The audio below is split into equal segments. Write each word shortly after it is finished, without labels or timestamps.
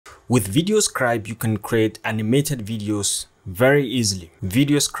With VideoScribe, you can create animated videos very easily.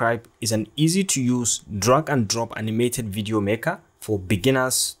 VideoScribe is an easy to use drag and drop animated video maker for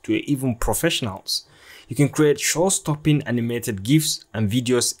beginners to even professionals. You can create show-stopping animated GIFs and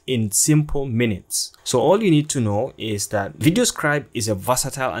videos in simple minutes. So all you need to know is that VideoScribe is a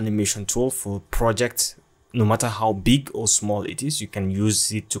versatile animation tool for projects. No matter how big or small it is, you can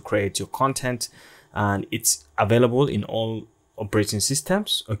use it to create your content, and it's available in all operating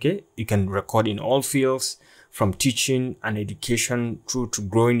systems. Okay, you can record in all fields, from teaching and education through to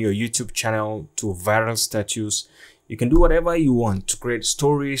growing your YouTube channel to viral status. You can do whatever you want to create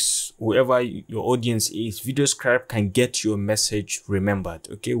stories, whoever your audience is. VideoScribe can get your message remembered.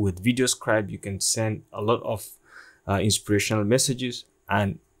 Okay, with VideoScribe, you can send a lot of inspirational messages,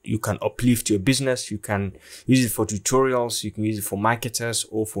 and you can uplift your business. You can use it for tutorials. You can use it for marketers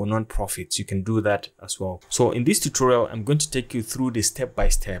or for non-profits. You can do that as well. So in this tutorial, I'm going to take you through the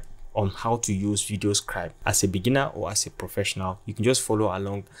step-by-step on how to use VideoScribe as a beginner or as a professional. You can just follow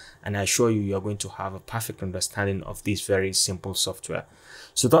along, and I assure you, you're going to have a perfect understanding of this very simple software.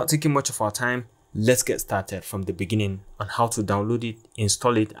 So without taking much of our time, let's get started from the beginning on how to download it,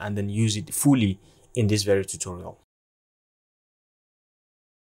 install it, and then use it fully in this very tutorial.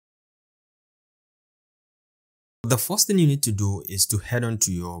 The first thing you need to do is to head on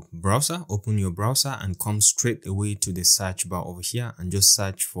to your browser, open your browser, and come straight away to the search bar over here and just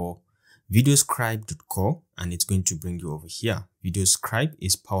search for VideoScribe.co, and it's going to bring you over here. VideoScribe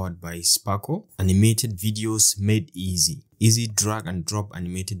is powered by Sparkol, animated videos made easy. Easy drag and drop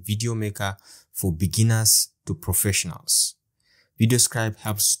animated video maker for beginners to professionals. VideoScribe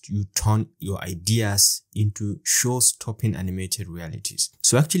helps you turn your ideas into show-stopping animated realities.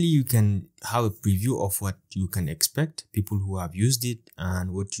 So actually, you can have a preview of what you can expect, people who have used it,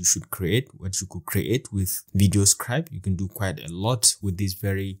 and what you should create, what you could create with VideoScribe. You can do quite a lot with this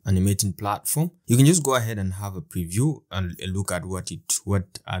very animating platform. You can just go ahead and have a preview and a look at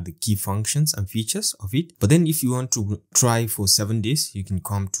what are the key functions and features of it. But then if you want to try for 7 days, you can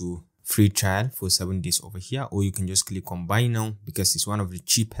come to free trial for 7 days over here, or you can just click on buy now, because it's one of the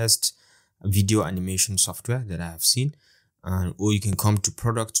cheapest video animation software that I have seen. Or you can come to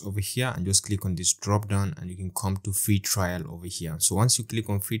products over here and just click on this drop down, and you can come to free trial over here. So once you click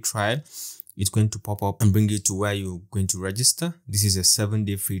on free trial, it's going to pop up and bring you to where you're going to register. This is a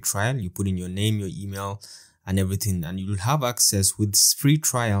 7-day free trial. You put in your name, your email, and everything, and you will have access. With this free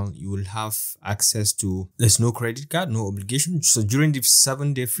trial, you will have access to, there's no credit card, no obligation. So during the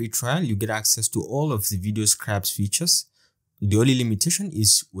 7-day free trial, you get access to all of the VideoScribe's features. The only limitation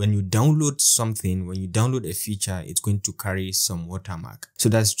is when you download something, when you download a feature, it's going to carry some watermark. So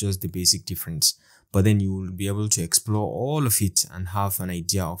that's just the basic difference. But then you will be able to explore all of it and have an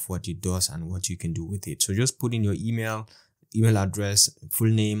idea of what it does and what you can do with it. So just put in your email address, full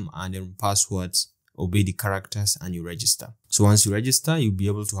name, and then passwords. Obey the characters, and you register. So once you register, you'll be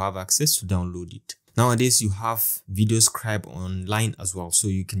able to have access to download it. Nowadays, you have VideoScribe online as well, so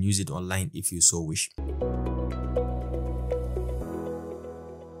you can use it online if you so wish.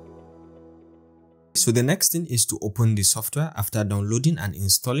 So the next thing is to open the software. After downloading and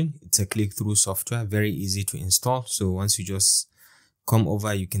installing, it's a click-through software, very easy to install. So once you just come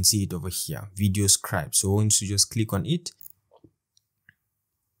over, you can see it over here, VideoScribe. So once you just click on it,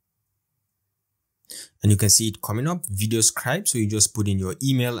 and you can see it coming up, VideoScribe. So you just put in your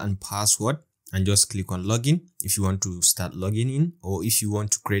email and password and just click on login if you want to start logging in, or if you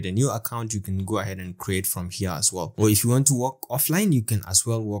want to create a new account, you can go ahead and create from here as well. Or if you want to work offline, you can as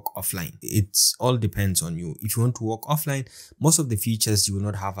well work offline. It all depends on you. If you want to work offline, most of the features you will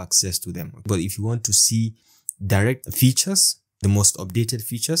not have access to them. But if you want to see direct features, the most updated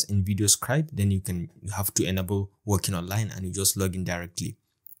features in VideoScribe, then you have to enable working online, and you just log in directly.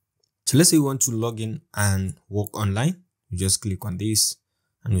 So let's say you want to log in and work online. You just click on this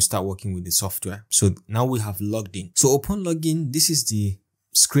and you start working with the software. So now we have logged in. So upon login, this is the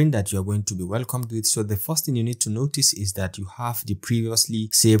screen that you're going to be welcomed with. So the first thing you need to notice is that you have the previously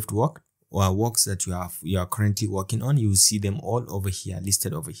saved work or works that you are currently working on. You will see them all over here,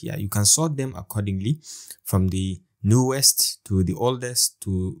 listed over here. You can sort them accordingly from the newest to the oldest,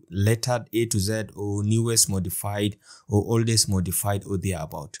 to lettered A to Z, or newest modified, or oldest modified, or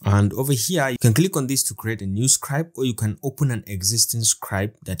thereabout. And over here, you can click on this to create a new scribe, or you can open an existing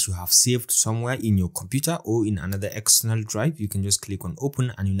scribe that you have saved somewhere in your computer or in another external drive. You can just click on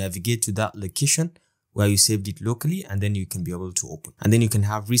open, and you navigate to that location where you saved it locally, and then you can be able to open. And then you can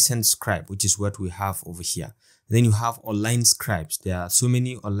have recent scribe, which is what we have over here. And then you have online scribes. There are so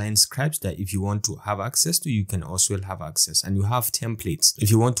many online scribes that if you want to have access to, you can also have access. And you have templates.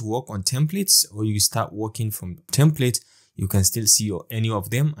 If you want to work on templates, or you start working from templates, you can still see any of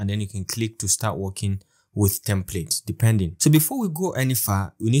them, and then you can click to start working with templates depending. So before we go any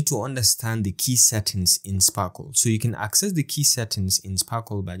far, we need to understand the key settings in Sparkol. So you can access the key settings in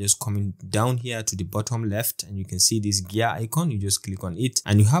Sparkol by just coming down here to the bottom left, and you can see this gear icon. You just click on it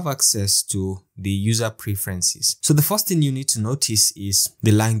and you have access to the user preferences. So the first thing you need to notice is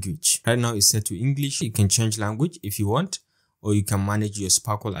the language. Right now it's set to English. You can change language if you want, or you can manage your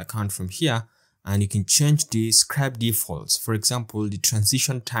Sparkol account from here, and you can change the scribe defaults. For example, the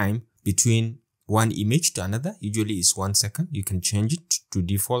transition time between one image to another usually is 1 second. You can change it to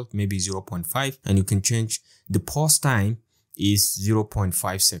default, maybe 0.5, and you can change the pause time is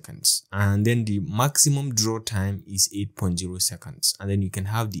 0.5 seconds, and then the maximum draw time is 8.0 seconds, and then you can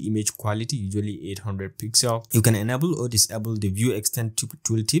have the image quality, usually 800 pixel. You can enable or disable the view extend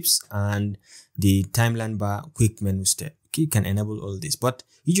tooltips and the timeline bar quick menu step. Okay, you can enable all this, but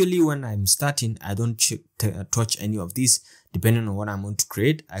usually when I'm starting, I don't touch any of these. Depending on what I'm going to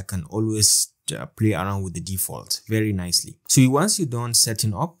create, I can always play around with the default very nicely. So once you're done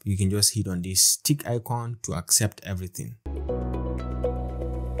setting up, you can just hit on this tick icon to accept everything.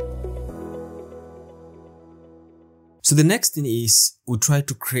 So the next thing is we try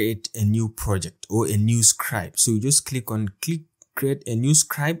to create a new project or a new scribe. So you just click create a new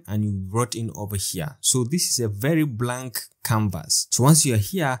scribe and you brought in over here. So this is a very blank canvas. So once you are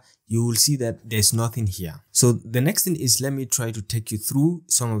here, you will see that there's nothing here. So the next thing is, let me try to take you through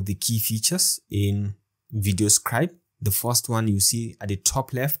some of the key features in VideoScribe. The first one you see at the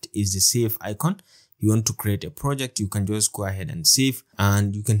top left is the save icon. You want to create a project, you can just go ahead and save,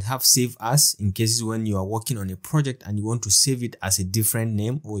 and you can have save as in cases when you are working on a project and you want to save it as a different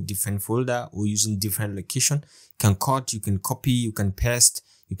name or a different folder or using different location. You can cut, you can copy, you can paste,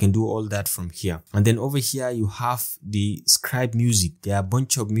 you can do all that from here. And then over here you have the scribe music. There are a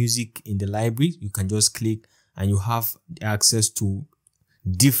bunch of music in the library. You can just click and you have access to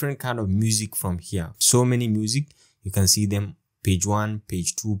different kind of music from here. So many music, you can see them. Page 1,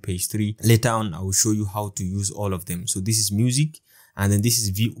 page 2, page 3. Later on, I will show you how to use all of them. So this is music, and then this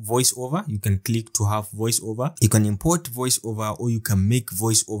is voiceover. You can click to have voiceover. You can import voiceover, or you can make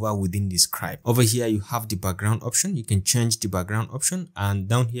voiceover within the scribe. Over here, you have the background option. You can change the background option, and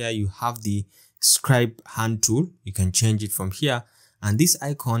down here, you have the scribe hand tool. You can change it from here. And this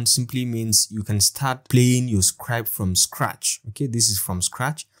icon simply means you can start playing your scribe from scratch. Okay, this is from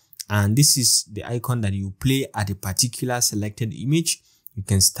scratch. And this is the icon that you play at a particular selected image. You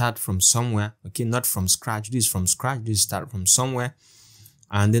can start from somewhere. Okay, not from scratch. This is from scratch. This start from somewhere.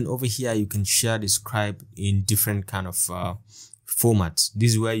 And then over here, you can share the scribe in different kind of formats.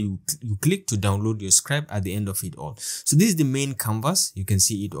 This is where you click to download your scribe at the end of it all. So this is the main canvas. You can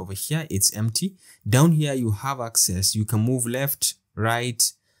see it over here. It's empty. Down here, you have access. You can move left, right,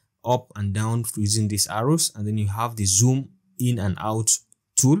 up and down using these arrows. And then you have the zoom in and out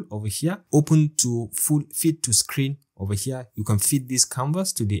tool over here. Open to full fit to screen over here. You can fit this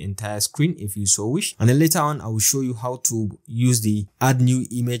canvas to the entire screen if you so wish. And then later on, I will show you how to use the add new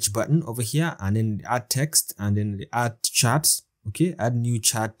image button over here, and then the add text, and then the add charts. Okay, add new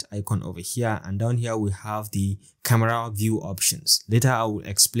chart icon over here, and down here we have the camera view options. Later I will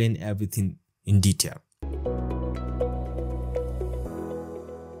explain everything in detail.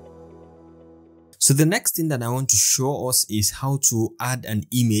 So the next thing that I want to show us is how to add an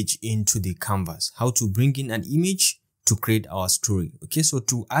image into the canvas, how to bring in an image to create our story. Okay, so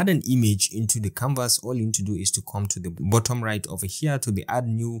to add an image into the canvas, all you need to do is to come to the bottom right over here to the add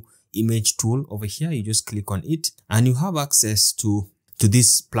new image tool over here. You just click on it and you have access to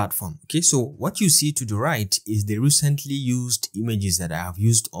this platform. Okay, so what you see to the right is the recently used images that I have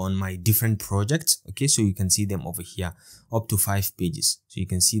used on my different projects. Okay, so you can see them over here, up to 5 pages. So you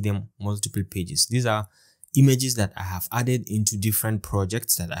can see them multiple pages. These are images that I have added into different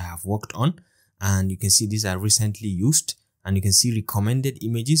projects that I have worked on. And you can see these are recently used, and you can see recommended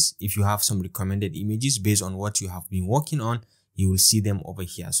images. If you have some recommended images based on what you have been working on, you will see them over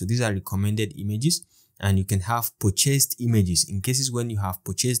here. So these are recommended images. And you can have purchased images. In cases when you have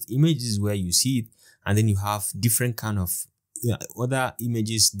purchased images where you see it, and then you have different kind of other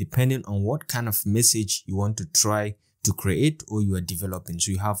images depending on what kind of message you want to try to create or you are developing. So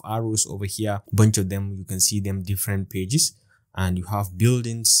you have arrows over here, a bunch of them, you can see them different pages, and you have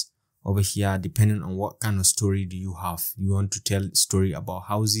buildings over here depending on what kind of story do you have. You want to tell a story about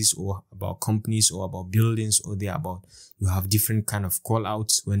houses or about companies or about buildings, or you have different kind of call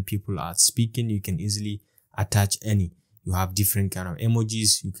outs when people are speaking. You can easily attach any. You have different kind of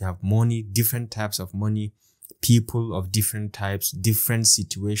emojis. You can have money, different types of money, people of different types, different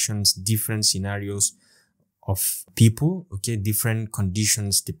situations, different scenarios of people, okay, different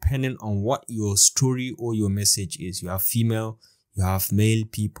conditions depending on what your story or your message is. You have female, you have male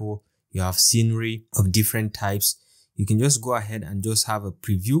people, you have scenery of different types. You can just go ahead and just have a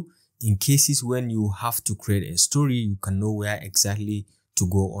preview in cases when you have to create a story. You can know where exactly to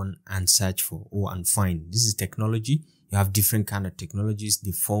go on and search for or and find. This is technology. You have different kind of technologies,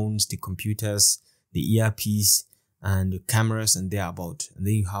 the phones, the computers, the ERPs, and the cameras and thereabout. And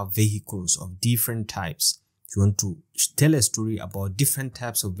then you have vehicles of different types. If you want to tell a story about different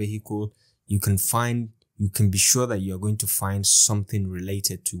types of vehicle, you can be sure that you are going to find something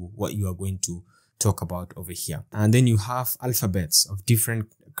related to what you are going to talk about over here. And then you have alphabets of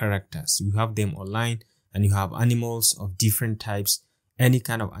different characters. You have them online, and you have animals of different types. Any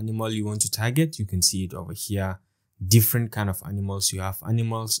kind of animal you want to target, you can see it over here. Different kind of animals. You have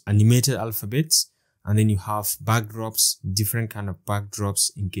animals, animated alphabets, and then you have backdrops, different kind of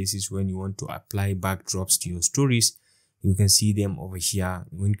backdrops in cases when you want to apply backdrops to your stories. You can see them over here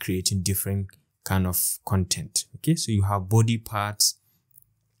when creating different kind of content. Okay, so you have body parts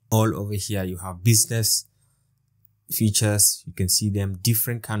all over here. You have business features. You can see them,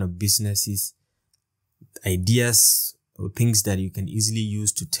 different kind of businesses, ideas or things that you can easily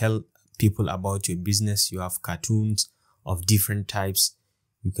use to tell people about your business. You have cartoons of different types.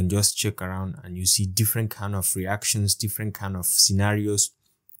 You can just check around and you see different kind of reactions, different kind of scenarios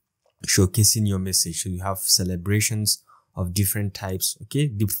showcasing your message. So you have celebrations of different types. Okay,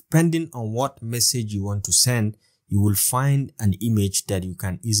 depending on what message you want to send, you will find an image that you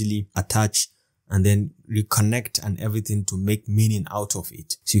can easily attach and then reconnect and everything to make meaning out of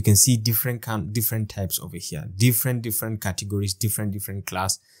it. So you can see different types over here, different categories, different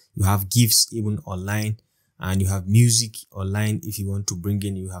class. You have GIFs even online, and you have music online if you want to bring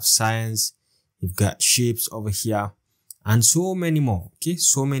in. You have science, you've got shapes over here, and so many more. Okay,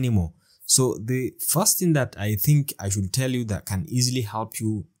 so many more. So the first thing that I think I should tell you that can easily help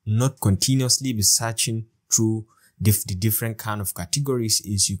you not continuously be searching through the different kind of categories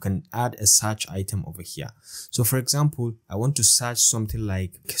is you can add a search item over here. So for example, I want to search something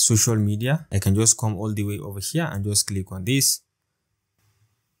like social media. I can just come all the way over here and just click on this.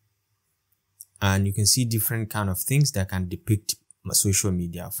 And you can see different kind of things that can depict social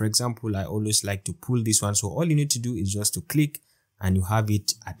media. For example, I always like to pull this one. So all you need to do is just to click and you have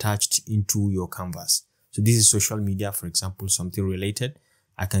it attached into your canvas. So this is social media, for example, something related.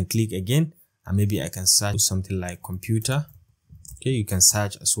 I can click again and maybe I can search something like computer. Okay, you can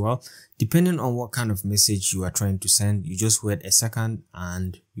search as well. Depending on what kind of message you are trying to send, you just wait a second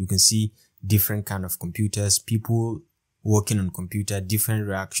and you can see different kind of computers, people working on computer, different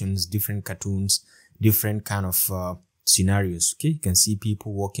reactions, different cartoons, different kind of scenarios. Okay, you can see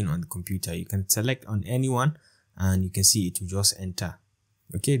people working on the computer. You can select on anyone and you can see it will just enter.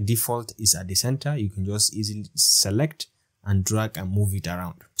 Okay, default is at the center. You can just easily select and drag and move it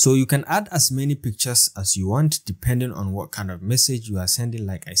around. So you can add as many pictures as you want depending on what kind of message you are sending.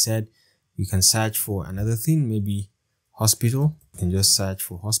 Like I said, you can search for another thing, maybe hospital. You can just search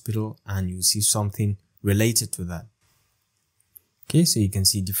for hospital and you see something related to that. Okay, so you can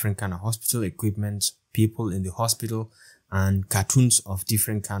see different kind of hospital equipment, people in the hospital, and cartoons of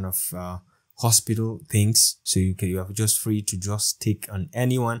different kind of hospital things. So you are just free to just take on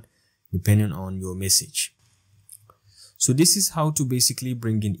anyone depending on your message. So this is how to basically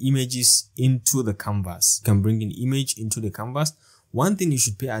bring in images into the canvas. You can bring an image into the canvas. One thing you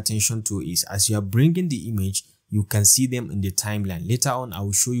should pay attention to is as you are bringing the image, you can see them in the timeline. Later on, I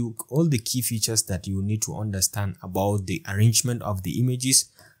will show you all the key features that you need to understand about the arrangement of the images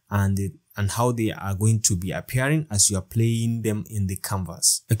and how they are going to be appearing as you are playing them in the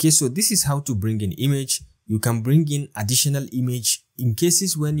canvas. Okay, so this is how to bring in image. You can bring in additional image in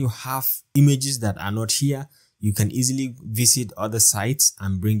cases when you have images that are not here. You can easily visit other sites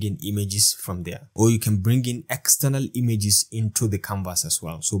and bring in images from there, or you can bring in external images into the canvas as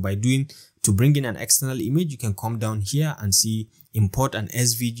well. So to bring in an external image, you can come down here and see import an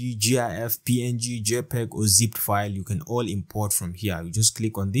SVG, GIF, PNG, JPEG, or zipped file. You can all import from here. You just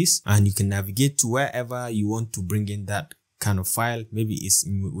click on this and you can navigate to wherever you want to bring in that kind of file. Maybe it's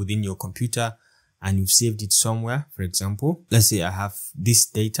within your computer and you've saved it somewhere. For example, let's say I have this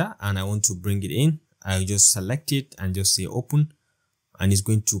data and I want to bring it in. I just select it and just say open, and it's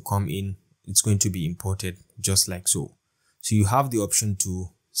going to come in. It's going to be imported just like so. So you have the option to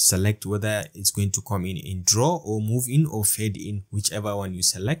select whether it's going to come in draw or move in or fade in, whichever one you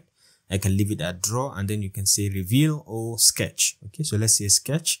select. I can leave it at draw and then you can say reveal or sketch. Okay, so let's say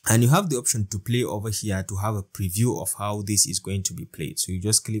sketch, and you have the option to play over here to have a preview of how this is going to be played. So you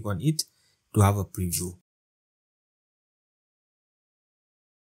just click on it to have a preview.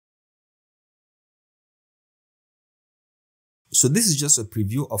 So this is just a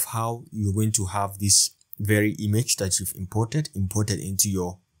preview of how you're going to have this very image that you've imported into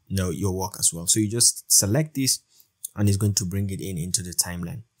your work as well. So you just select this and it's going to bring it into the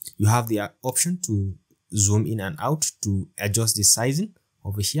timeline. You have the option to zoom in and out to adjust the sizing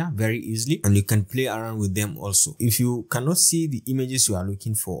over here very easily, and you can play around with them also. If you cannot see the images you are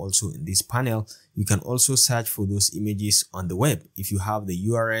looking for also in this panel, you can also search for those images on the web. If you have the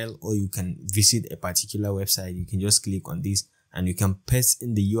URL or you can visit a particular website, you can just click on this and you can paste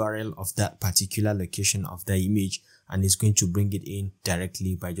in the URL of that particular location of the image, and it's going to bring it in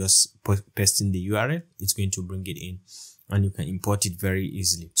directly by just pasting the URL. It's going to bring it in and you can import it very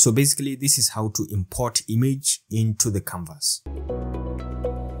easily. So basically, this is how to import image into the canvas.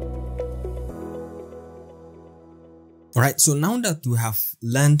 Alright, so now that we have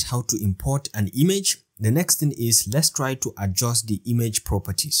learned how to import an image, the next thing is let's try to adjust the image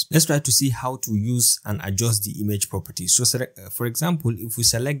properties. Let's try to see how to use and adjust the image properties. So for example, if we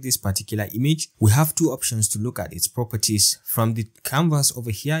select this particular image, we have two options to look at its properties. From the canvas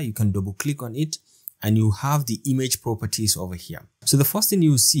over here, you can double click on it and you have the image properties over here. So the first thing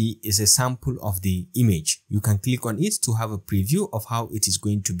you see is a sample of the image. You can click on it to have a preview of how it is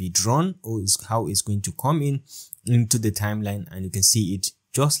going to be drawn or how it's going to come into the timeline, and you can see it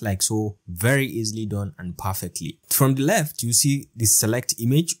just like so, very easily done and perfectly. From the left, you see the select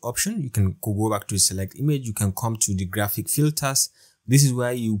image option. You can go back to select image. You can come to the graphic filters. This is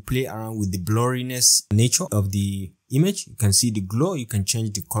where you play around with the blurriness nature of the image. You can see the glow. You can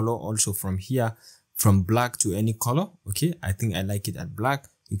change the color also from here, from black to any color. Okay, I think I like it at black.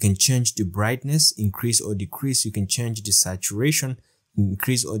 You can change the brightness, increase or decrease. You can change the saturation,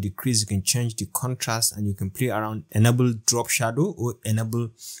 increase or decrease. You can change the contrast, and you can play around, enable drop shadow or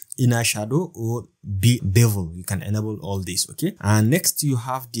enable inner shadow or bevel. You can enable all this. Okay, and next you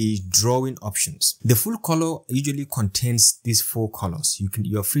have the drawing options. The full color usually contains these 4 colors.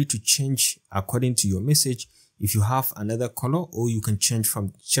 You're free to change according to your message if you have another color, or you can check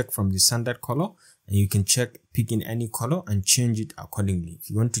from the standard color, and you can pick in any color and change it accordingly. If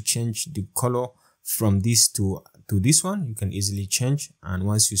you want to change the color from this to this one, you can easily change, and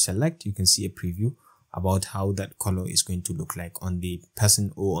once you select, you can see a preview about how that color is going to look like on the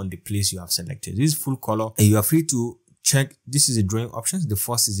person or on the place you have selected. This is full color, and you are free to check. This is the drawing options. The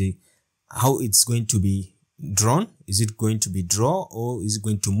first is how it's going to be drawn. Is it going to be draw, or is it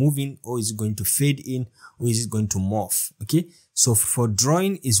going to move in, or is it going to fade in, or is it going to morph? Okay, so for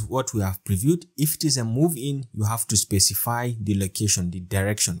drawing is what we have previewed. If it is a move in, you have to specify the location, the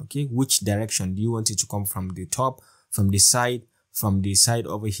direction. Okay, which direction do you want it to come from? The top, from the side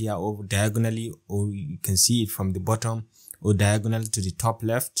over here, or diagonally, or you can see it from the bottom, or diagonal to the top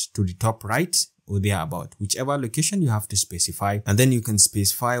left, to the top right, or thereabout. Whichever location you have to specify, and then you can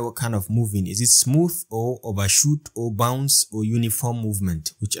specify what kind of moving. Is it smooth or overshoot or bounce or uniform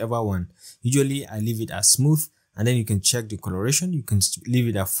movement? Whichever one. Usually I leave it as smooth, and then you can check the coloration. You can leave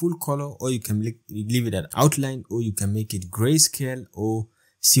it at full color, or you can leave it at outline, or you can make it grayscale or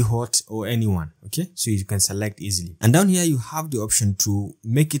hot or anyone. Okay, so you can select easily. And down here you have the option to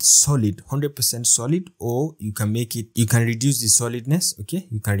make it solid, 100% solid, or you can reduce the solidness. Okay,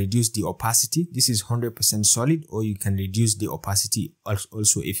 you can reduce the opacity. This is 100% solid, or you can reduce the opacity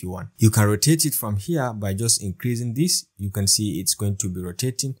also if you want. You can rotate it from here by just increasing this. You can see it's going to be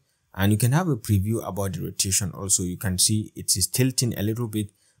rotating, and you can have a preview about the rotation also. You can see it is tilting a little bit,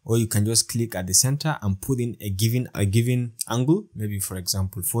 or you can just click at the center and put in a given angle, maybe for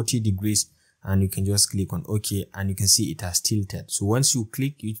example 40 degrees, and you can just click on OK, and you can see it has tilted. So once you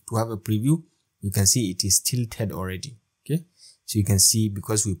click to have a preview, you can see it is tilted already. Okay, so you can see,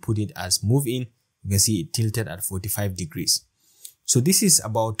 because we put it as move in, you can see it tilted at 45 degrees. So this is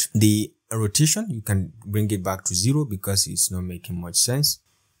about the rotation. You can bring it back to 0 because it's not making much sense.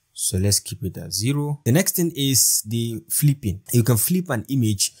 So let's keep it at 0. The next thing is the flipping. You can flip an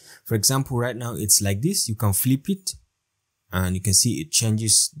image. For example, right now it's like this. You can flip it, and you can see it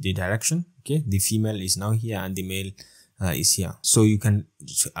changes the direction. Okay, the female is now here and the male is here. So you can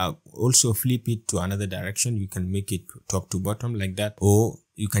also flip it to another direction. You can make it top to bottom like that, or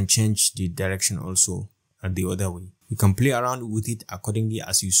you can change the direction also the other way. You can play around with it accordingly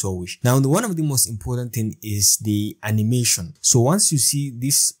as you so wish. Now, one of the most important thing is the animation. So once you see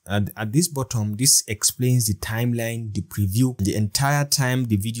this at this bottom, this explains the timeline, the preview, the entire time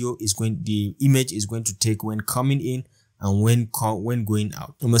the image is going to take when coming in and when going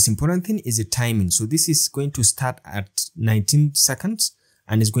out. The most important thing is the timing. So this is going to start at 19 seconds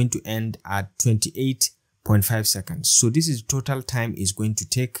and is going to end at 28.5 seconds. So this is total time is going to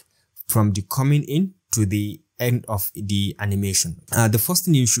take from the coming in to the end of the animation. The first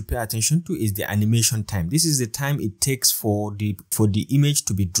thing you should pay attention to is the animation time. This is the time it takes for the image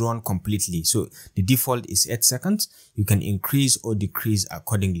to be drawn completely. So the default is 8 seconds. You can increase or decrease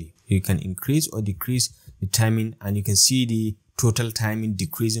accordingly. You can increase or decrease the timing, and you can see the total timing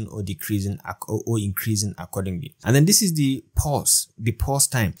decreasing or decreasing or increasing accordingly. And then this is the pause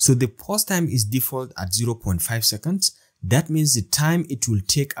time. So the pause time is default at 0.5 seconds. That means the time it will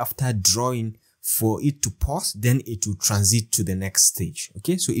take after drawing for it to pause, then it will transit to the next stage.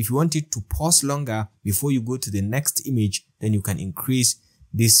 Okay, so if you want it to pause longer before you go to the next image, then you can increase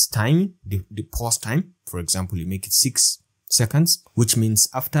this time, the pause time. For example, you make it 6 seconds, which means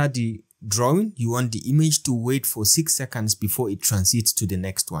after the drawing, you want the image to wait for 6 seconds before it transits to the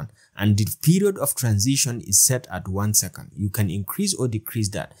next one. And the period of transition is set at 1 second. You can increase or decrease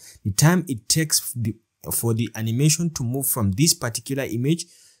that. The time it takes for the animation to move from this particular image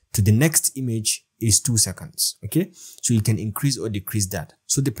to the next image is 2 seconds. Okay, so you can increase or decrease that.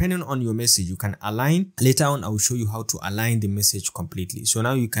 So depending on your message, you can align. Later on, I will show you how to align the message completely. So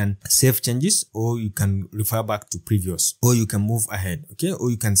now you can save changes, or you can refer back to previous, or you can move ahead. Okay, or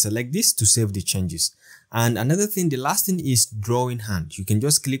you can select this to save the changes. And another thing, the last thing is drawing hand. You can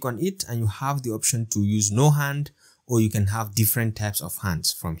just click on it and you have the option to use no hand, or you can have different types of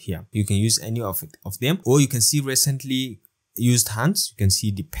hands from here. You can use any of them, or you can see recently used hands. You can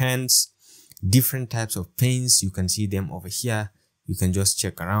see the pens, different types of pens. You can see them over here. You can just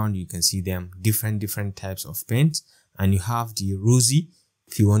check around. You can see them, different types of pens. And you have the rosy.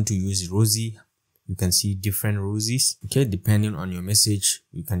 If you want to use rosy, you can see different roses. Okay, depending on your message,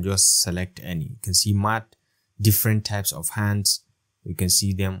 you can just select any. You can see matte, different types of hands. You can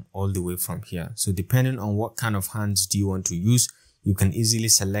see them all the way from here. So depending on what kind of hands do you want to use, you can easily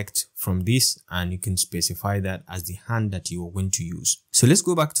select from this, and you can specify that as the hand that you are going to use. So let's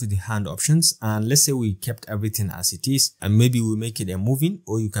go back to the hand options, and let's say we kept everything as it is, and maybe we make it a moving,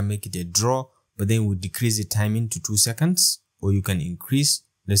 or you can make it a draw, but then we decrease the timing to 2 seconds, or you can increase,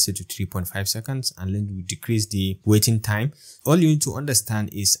 let's say, to 3.5 seconds, and then we decrease the waiting time. All you need to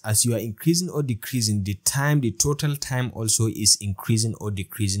understand is as you are increasing or decreasing the time, the total time also is increasing or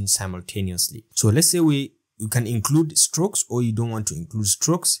decreasing simultaneously. So let's say you can include strokes, or you don't want to include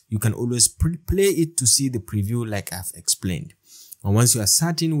strokes. You can always play it to see the preview like I've explained. And once you are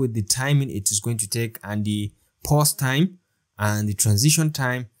certain with the timing it is going to take, and the pause time and the transition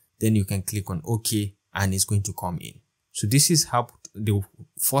time, then you can click on OK, and it's going to come in. So this is how the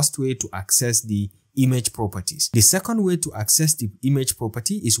first way to access the image properties. The second way to access the image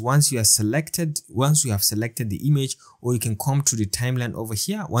property is once you have selected the image, or you can come to the timeline over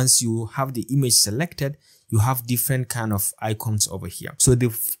here. Once you have the image selected, you have different kind of icons over here. So the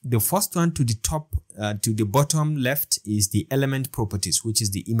first one to the top, to the bottom left is the element properties, which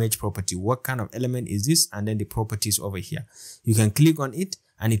is the image property. What kind of element is this? And then the properties over here. You can click on it,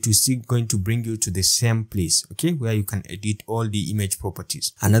 and it will still going to bring you to the same place, okay, where you can edit all the image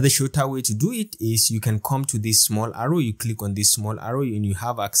properties. Another shorter way to do it is you can come to this small arrow, you click on this small arrow, and you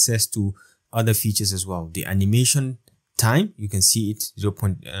have access to other features as well. The animation time, you can see it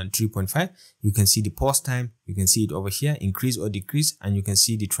 3.5. You can see the pause time, you can see it over here, increase or decrease, and you can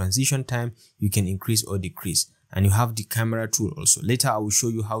see the transition time, you can increase or decrease. And you have the camera tool also. Later I will show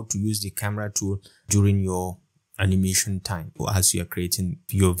you how to use the camera tool during your animation time, or as you are creating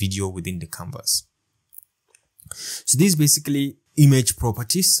your video within the canvas. So this is basically image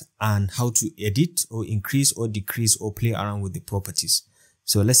properties and how to edit or increase or decrease or play around with the properties.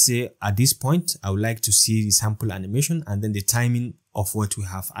 So let's say at this point, I would like to see the sample animation and then the timing of what we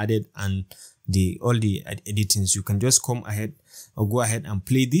have added and all the editings. You can just come ahead or go ahead and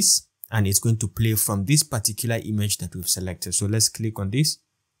play this, and it's going to play from this particular image that we've selected. So let's click on this,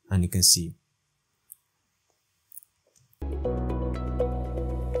 and you can see.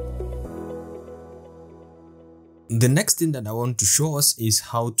 The next thing that I want to show us is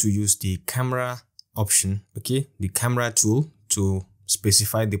how to use the camera option, okay, the camera tool, to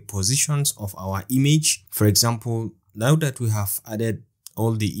specify the positions of our image. For example, now that we have added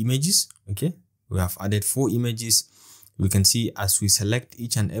all the images, okay, we have added 4 images. We can see as we select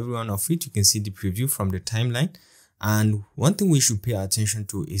each and every one of it, you can see the preview from the timeline. And one thing we should pay attention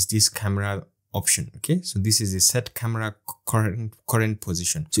to is this camera option. Okay, so this is the set camera current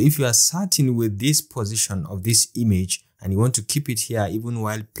position. So if you are certain with this position of this image and you want to keep it here even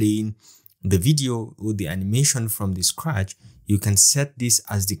while playing the video or the animation from the scratch, you can set this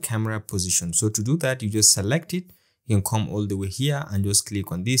as the camera position. So to do that, you just select it. You can come all the way here and just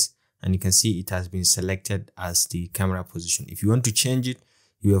click on this, and you can see it has been selected as the camera position. If you want to change it,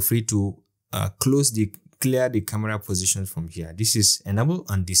 you are free to close the clear the camera position from here. This is enable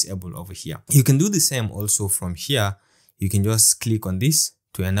and disable over here. You can do the same also from here. You can just click on this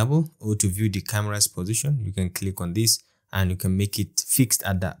to enable, or to view the camera's position. You can click on this and you can make it fixed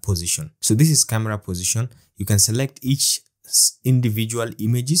at that position. So this is camera position. You can select each individual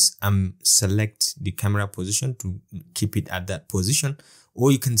images and select the camera position to keep it at that position,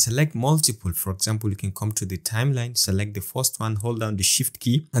 or you can select multiple. For example, you can come to the timeline, select the first one, hold down the shift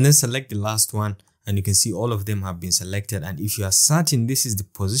key, and then select the last one, and you can see all of them have been selected. And if you are certain this is the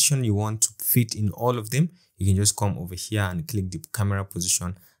position you want to fit in all of them, you can just come over here and click the camera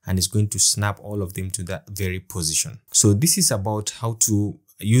position, and it's going to snap all of them to that very position. So this is about how to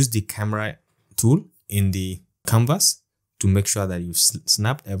use the camera tool in the canvas to make sure that you've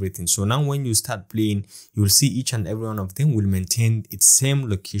snapped everything. So now when you start playing, you will see each and every one of them will maintain its same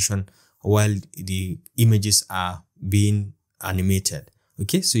location while the images are being animated.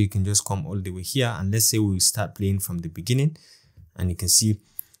 Okay, so you can just come all the way here, and let's say we start playing from the beginning, and you can see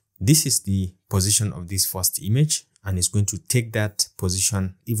this is the position of this first image, and it's going to take that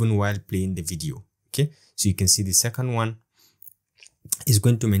position even while playing the video. Okay, so you can see the second one is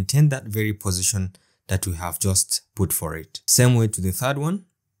going to maintain that very position that we have just put for it. Same way to the third one.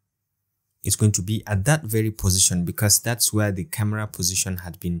 It's going to be at that very position because that's where the camera position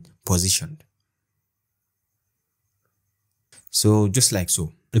had been positioned. So just like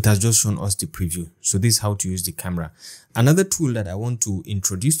so, it has just shown us the preview. So this is how to use the camera. Another tool that I want to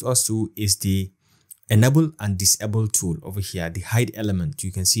introduce us to is the enable and disable tool over here, the hide element.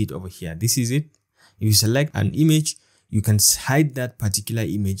 You can see it over here. This is it. If you select an image, you can hide that particular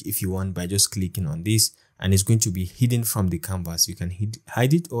image if you want by just clicking on this, and it's going to be hidden from the canvas. You can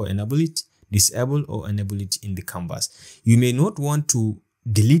hide it or enable it, disable or enable it in the canvas. You may not want to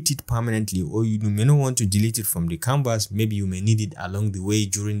delete it permanently, or you may not want to delete it from the canvas. Maybe you may need it along the way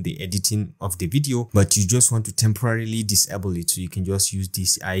during the editing of the video, but you just want to temporarily disable it. So you can just use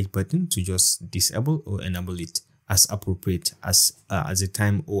this I button to just disable or enable it as appropriate as a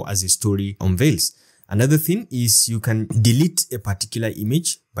time or as a story unveils. Another thing is you can delete a particular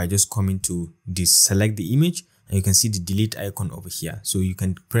image by just coming to this, select the image, and you can see the delete icon over here. So you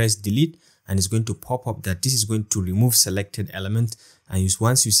can press delete, and it's going to pop up that this is going to remove selected element, and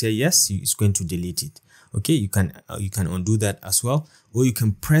once you say yes, it's going to delete it. Okay, you can undo that as well, or you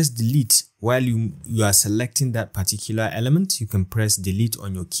can press delete while you are selecting that particular element. You can press delete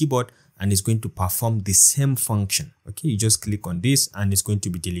on your keyboard, and it's going to perform the same function. Okay, you just click on this and it's going to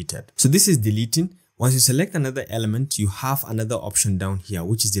be deleted. So this is deleting. Once you select another element, you have another option down here,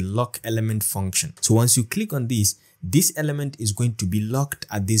 which is the lock element function. So once you click on this element is going to be locked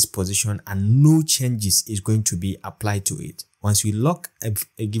at this position, and no changes is going to be applied to it. Once you lock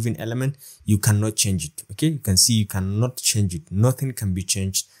a given element, you cannot change it. Okay, you can see you cannot change it. Nothing can be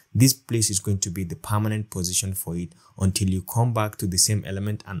changed. This place is going to be the permanent position for it until you come back to the same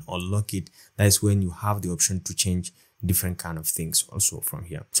element and unlock it. That is when you have the option to change different kind of things also from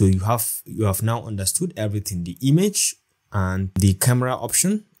here. So you have now understood everything, the image and the camera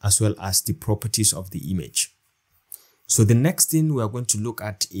option, as well as the properties of the image. So the next thing we are going to look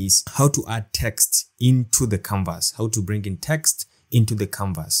at is how to add text into the canvas, how to bring in text into the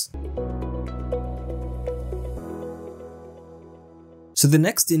canvas. So the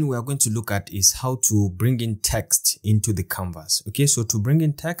next thing we are going to look at is how to bring in text into the canvas. Okay, so to bring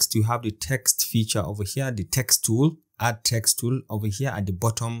in text, you have the text feature over here, the text tool, add text tool over here at the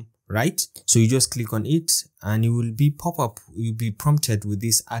bottom right. So you just click on it and you will be you'll be prompted with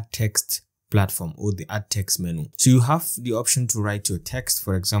this add text platform or the add text menu. So you have the option to write your text.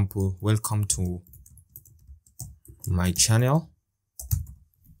 For example, welcome to my channel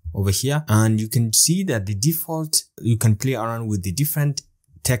over here, and you can see that the default, you can play around with the different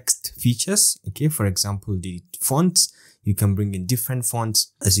text features. Okay, for example, the fonts, you can bring in different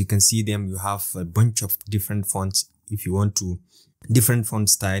fonts. As you can see them, you have a bunch of different fonts. If you want to, different font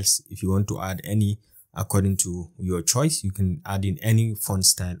styles, if you want to add any according to your choice, you can add in any font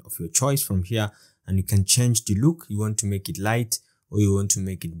style of your choice from here, and you can change the look. You want to make it light, or you want to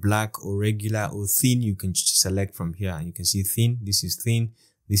make it black or regular or thin, you can select from here, and you can see thin, this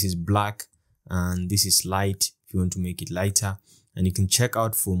is black, and this is light if you want to make it lighter. And you can check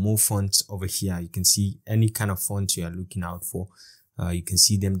out for more fonts over here. You can see any kind of font you are looking out for. You can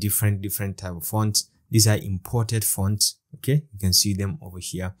see them different type of fonts. These are imported fonts. Okay, you can see them over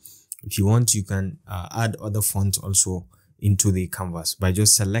here. If you want, you can add other fonts also into the canvas by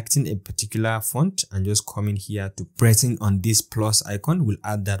just selecting a particular font and just coming here to pressing on this plus icon will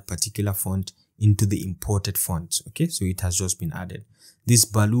add that particular font into the imported fonts. Okay, so it has just been added. This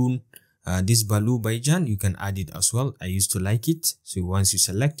balloon This Balu Baijan, you can add it as well. I used to like it. So once you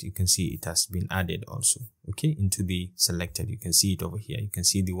select, you can see it has been added also, okay, into the selected. You can see it over here. You can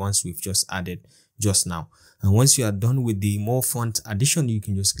see the ones we've just added just now. And once you are done with the more font addition, you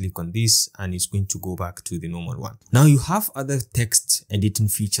can just click on this and it's going to go back to the normal one. Now you have other text editing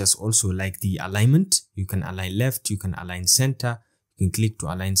features also, like the alignment. You can align left, you can align center. You can click to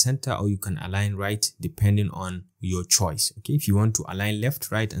align center, or you can align right, depending on your choice. Okay, if you want to align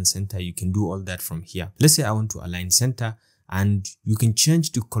left, right, and center, you can do all that from here. Let's say I want to align center, and you can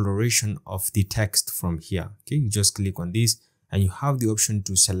change the coloration of the text from here. Okay, you just click on this and you have the option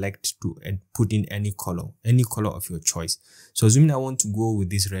to select to put in any color of your choice. So assuming I want to go with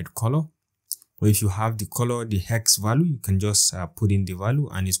this red color, or if you have the color, the hex value, you can just put in the value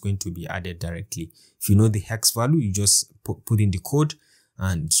and it's going to be added directly. If you know the hex value, you just put in the code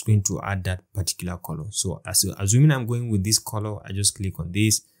and it's going to add that particular color. So assuming I'm going with this color, I just click on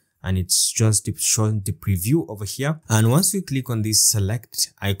this and it's just showing the preview over here. And once you click on this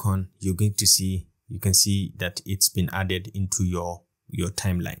select icon, you can see that it's been added into your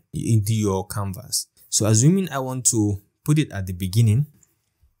timeline, into your canvas. So assuming I want to put it at the beginning,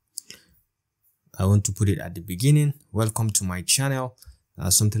 welcome to my channel,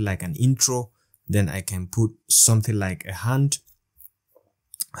 something like an intro. Then I can put something like a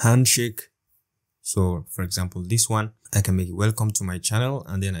handshake. So for example, this one, I can make it welcome to my channel,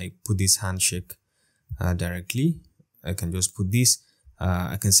 and then I put this handshake directly. I can just put this.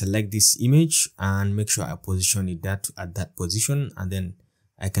 I can select this image and make sure I position it at that position, and then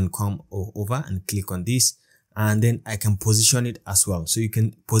I can come over and click on this, and then I can position it as well. So you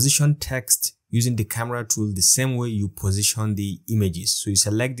can position text using the camera tool the same way you position the images. So you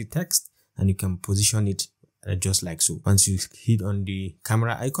select the text and you can position it just like so. Once you hit on the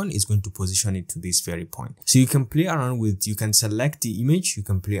camera icon, it's going to position it to this very point. So you can play around with, you can select the image, you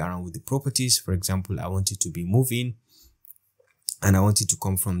can play around with the properties. For example, I want it to be moving and I want it to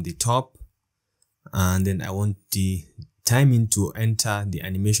come from the top, and then I want the timing to enter, the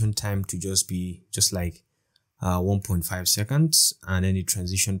animation time to just be just like 1.5 seconds, and then the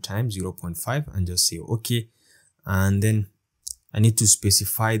transition time 0.5, and just say okay. And then I need to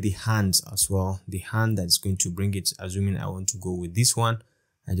specify the hands as well, the hand that is going to bring it. Assuming I want to go with this one,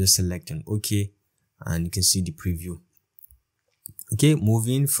 I just select an okay, and you can see the preview. Okay,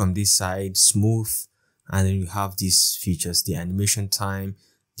 moving from this side, smooth, and then you have these features, the animation time,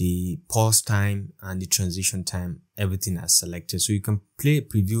 the pause time, and the transition time. Everything is selected, so you can play a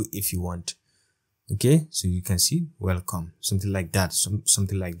preview if you want. Okay, so you can see welcome, something like that,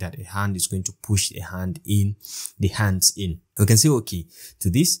 something like that. A hand is going to push a hand in, the hands in. We can say okay to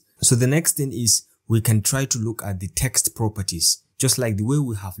this. So the next thing is we can try to look at the text properties. Just like the way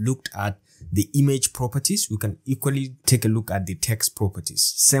we have looked at the image properties, we can equally take a look at the text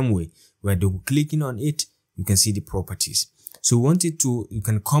properties. Same way, we're double clicking on it, you can see the properties. So we want it to, you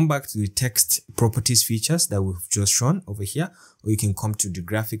can come back to the text properties features that we've just shown over here, or you can come to the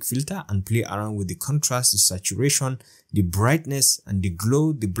graphic filter and play around with the contrast, the saturation, the brightness, and the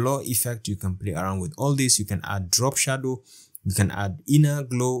glow, the blur effect. You can play around with all this. You can add drop shadow, you can add inner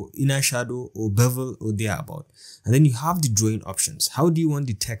glow, inner shadow, or bevel, or thereabout. And then you have the drawing options. How do you want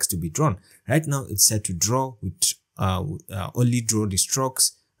the text to be drawn? Right now it's set to draw with only draw the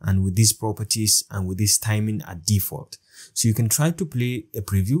strokes, and with these properties and with this timing at default. So you can try to play a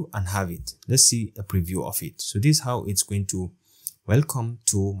preview and have it. Let's see a preview of it. So this is how it's going to welcome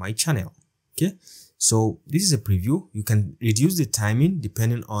to my channel. Okay, so this is a preview. You can reduce the timing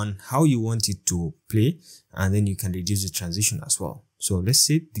depending on how you want it to play, and then you can reduce the transition as well. So let's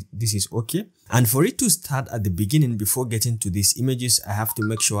say this is okay. And for it to start at the beginning, before getting to these images, I have to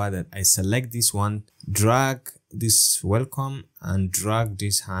make sure that I select this one, drag this welcome, and drag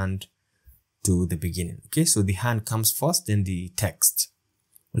this hand to the beginning. Okay, so the hand comes first, then the text.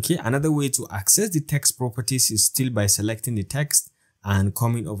 Okay, another way to access the text properties is still by selecting the text and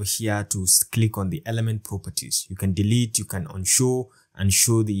coming over here to click on the element properties. You can delete, you can unshow and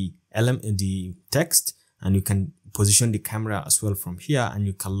show the element, the text, and you can position the camera as well from here, and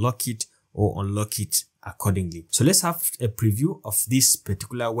you can lock it or unlock it accordingly. So let's have a preview of this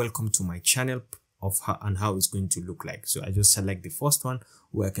particular welcome to my channel of how it's going to look like. So I just select the first one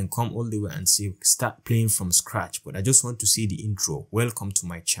where I can come all the way and say start playing from scratch, but I just want to see the intro, welcome to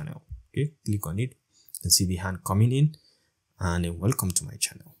my channel. Okay, click on it and see the hand coming in, and then welcome to my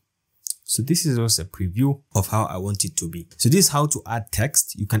channel. So this is also a preview of how I want it to be. So this is how to add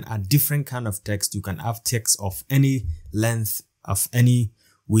text. You can add different kind of text. You can have text of any length, of any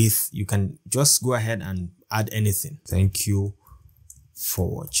width. You can just go ahead and add anything. Thank you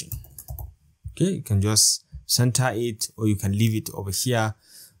for watching. Okay, you can just center it, or you can leave it over here.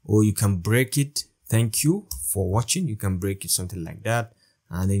 or you can break it. Thank you for watching. You can break it something like that,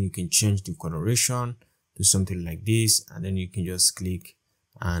 and then you can change the coloration to something like this, and then you can just click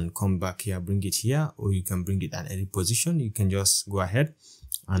and come back here, bring it here, or you can bring it at any position. You can just go ahead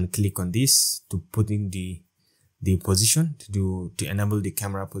and click on this to put in the position to enable the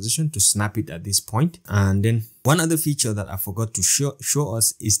camera position to snap it at this point. And then one other feature that I forgot to show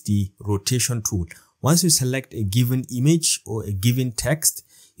us is the rotation tool. Once you select a given image or a given text,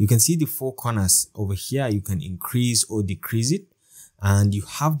 you can see the four corners over here. You can increase or decrease it, and you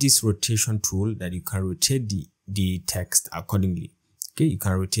have this rotation tool that you can rotate the text accordingly. Okay, you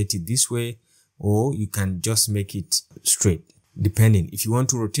can rotate it this way, or you can just make it straight, depending. If you want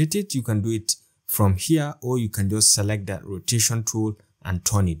to rotate it, you can do it from here, or you can just select that rotation tool and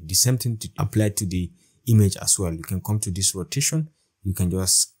turn it. The same thing to apply to the image as well. You can come to this rotation, you can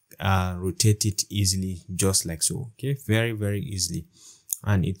just rotate it easily, just like so. Okay, very, very easily,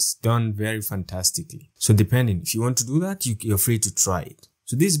 and it's done very fantastically. So depending, if you want to do that, you're free to try it.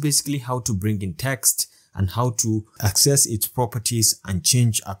 So this is basically how to bring in text and how to access its properties and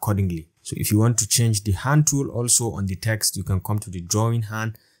change accordingly. So if you want to change the hand tool also on the text, you can come to the drawing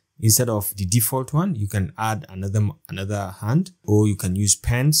hand. Instead of the default one, you can add another hand, or you can use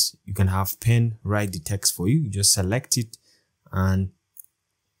pens. You can have pen write the text for you. You just select it and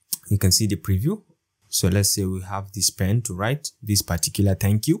you can see the preview. So let's say we have this pen to write this particular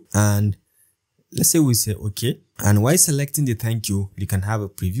thank you, and let's say we say okay. And while selecting the thank you, you can have a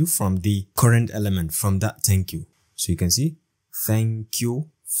preview from the current element from that thank you. So you can see thank you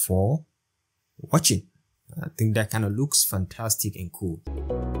for watching. I think that kind of looks fantastic and cool.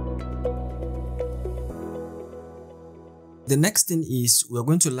 The next thing is we're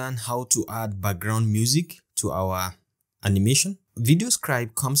going to learn how to add background music to our animation.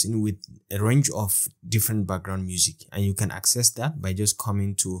 VideoScribe comes in with a range of different background music, and you can access that by just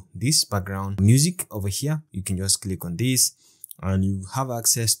coming to this background music over here. You can just click on this and you have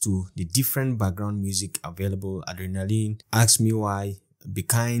access to the different background music available: Adrenaline, Ask Me Why, Be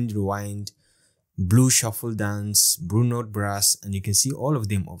Kind, Rewind, Blue Shuffle Dance, Blue Note Brass, and you can see all of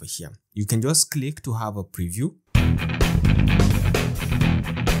them over here. You can just click to have a preview.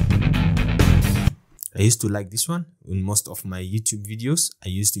 I used to like this one. In most of my YouTube videos, I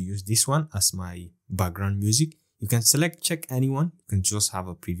used to use this one as my background music. You can select check anyone. You can just have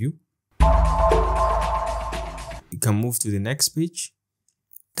a preview. You can move to the next page.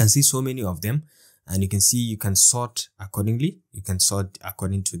 You can see so many of them, and you can see you can sort accordingly. You can sort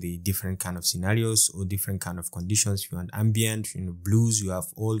according to the different kind of scenarios or different kind of conditions. If you want ambient, blues, you have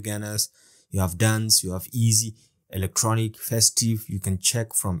all genres, you have dance, you have easy, electronic, festive. You can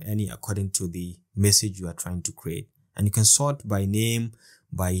check from any according to the message you are trying to create, and you can sort by name,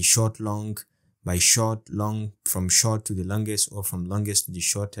 by short, long, by short, long, from short to the longest, or from longest to the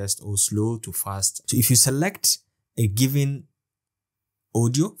shortest, or slow to fast. So if you select a given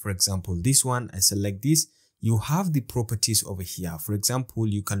audio, for example this one, I select this, you have the properties over here. For example,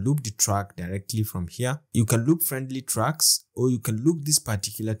 you can loop the track directly from here. You can loop friendly tracks, or you can loop this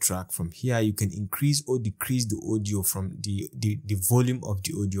particular track from here. You can increase or decrease the audio from the volume of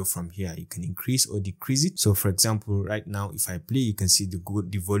the audio from here. You can increase or decrease it. So for example, right now, if I play, you can see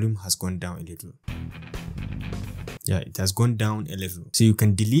the volume has gone down a little. Yeah, it has gone down a little. So you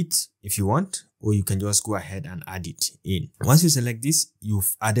can delete if you want, or you can just go ahead and add it in. Once you select this,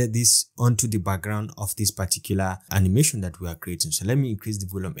 you've added this onto the background of this particular animation that we are creating. So let me increase the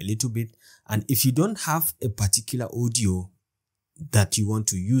volume a little bit. And if you don't have a particular audio that you want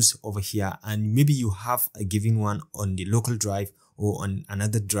to use over here, and maybe you have a given one on the local drive or on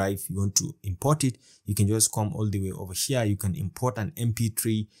another drive, you want to import it, you can just come all the way over here. You can import an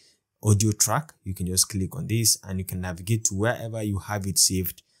MP3 audio track. You can just click on this and you can navigate to wherever you have it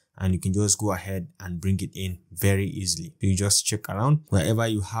saved, and you can just go ahead and bring it in very easily. You just check around wherever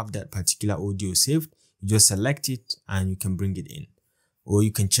you have that particular audio saved, you just select it and you can bring it in. Or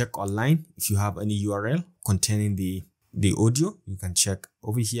you can check online if you have any URL containing the audio, you can check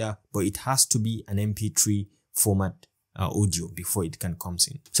over here, but it has to be an MP3 format audio before it can come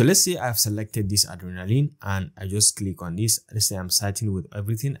in. So let's say I've selected this Adrenaline and I just click on this. Let's say I'm starting with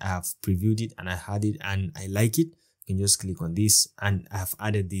everything. I have previewed it and I had it and I like it. You can just click on this and I have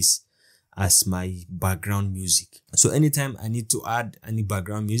added this as my background music. So anytime I need to add any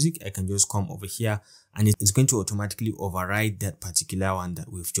background music, I can just come over here and it's going to automatically override that particular one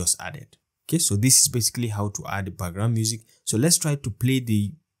that we've just added. Okay, so this is basically how to add background music. So let's try to play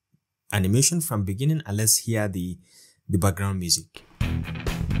the animation from beginning and let's hear the background music.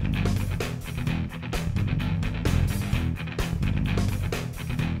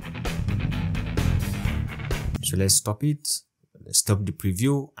 So let's stop it. Let's stop the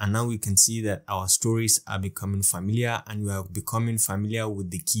preview, and now we can see that our stories are becoming familiar, and we are becoming familiar with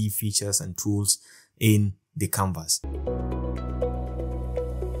the key features and tools in the canvas.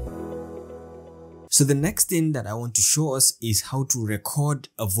 So the next thing that I want to show us is how to record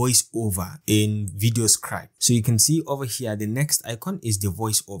a voiceover in VideoScribe. So you can see over here, the next icon is the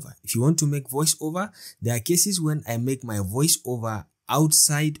voiceover. If you want to make voiceover, there are cases when I make my voiceover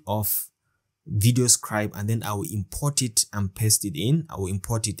outside of VideoScribe and then I will import it and paste it in. I will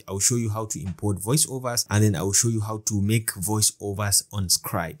import it. I will show you how to import voiceovers, and then I will show you how to make voiceovers on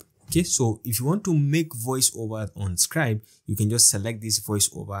Scribe. Okay, so if you want to make voiceover on Scribe, you can just select this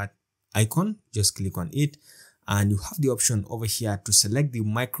voiceover icon, just click on it, and you have the option over here to select the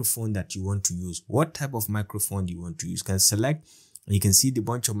microphone that you want to use. What type of microphone do you want to use? You can select, and you can see the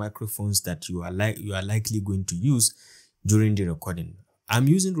bunch of microphones that you are likely going to use during the recording. I'm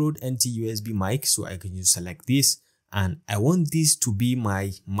using Rode NT USB mic, so I can just select this, and I want this to be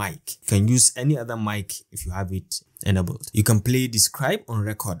my mic. You can use any other mic if you have it enabled. You can play the scribe on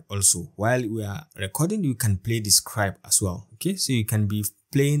record also. While we are recording, you can play the scribe as well. Okay, so you can be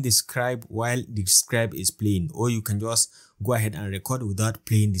playing the scribe while the scribe is playing, or you can just go ahead and record without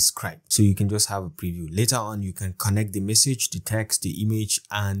playing the scribe. So you can just have a preview. Later on, you can connect the message, the text, the image,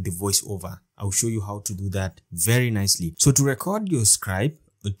 and the voiceover. I'll show you how to do that very nicely. So to record your scribe,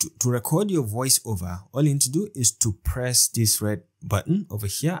 to record your voiceover, all you need to do is to press this red button over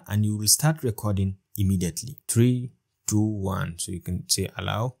here, and you will start recording immediately. 3, 2, 1. So you can say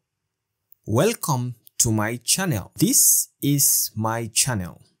allow. Welcome to my channel. This is my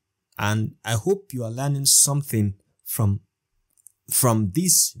channel, and I hope you are learning something from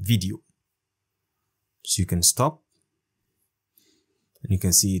this video. So you can stop, and you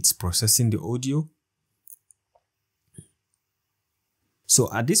can see it's processing the audio. So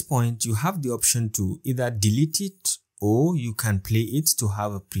at this point, you have the option to either delete it, or you can play it to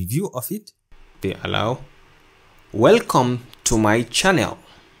have a preview of it. They allow. Welcome to my channel.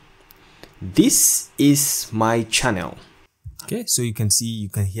 This is my channel. Okay, so you can see, you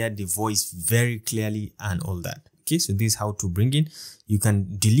can hear the voice very clearly and all that. Okay, so this is how to bring in. You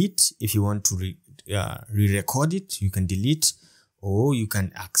can delete if you want to re-record it. You can delete, or you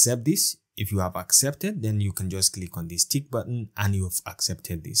can accept this. If you have accepted, then you can just click on this tick button and you have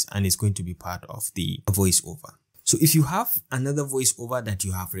accepted this, and it's going to be part of the voiceover. So if you have another voiceover that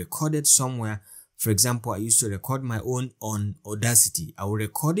you have recorded somewhere, for example, I used to record my own on Audacity. I will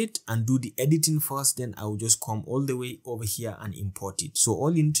record it and do the editing first, then I will just come all the way over here and import it. So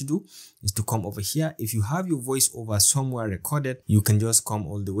all you need to do is to come over here. If you have your voiceover somewhere recorded, you can just come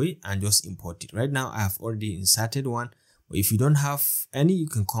all the way and just import it. Right now, I have already inserted one. But if you don't have any, you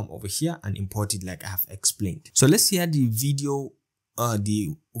can come over here and import it like I have explained. So let's hear the video,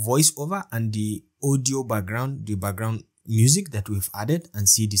 the voiceover and the audio background, the background music that we've added, and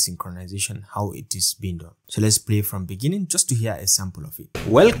see the synchronization, how it is being done. So let's play from beginning just to hear a sample of it.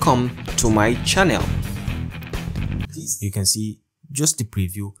 Welcome to my channel. You can see just the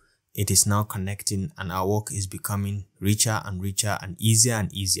preview. It is now connecting, and our work is becoming richer and richer and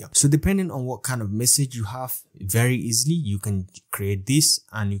easier. So depending on what kind of message you have, very easily you can create this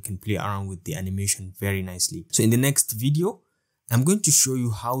and you can play around with the animation very nicely. So in the next video, I'm going to show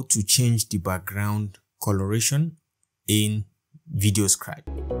you how to change the background coloration in VideoScribe.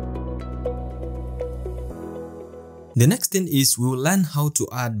 The next thing is we will learn how to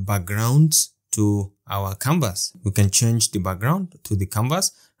add backgrounds to our canvas. We can change the background to the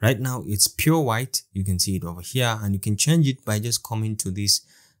canvas. Right now it's pure white. You can see it over here, and you can change it by just coming to this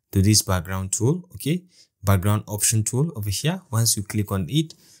background tool. Okay, background option tool over here. Once you click on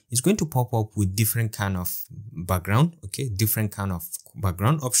it, it's going to pop up with different kind of background. Okay, different kind of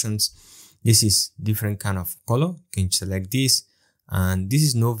background options. This is different kind of color. You can select this, and this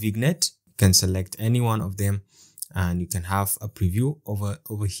is no vignette. You can select any one of them, and you can have a preview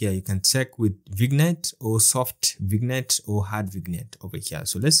over here. You can check with vignette or soft vignette or hard vignette over here.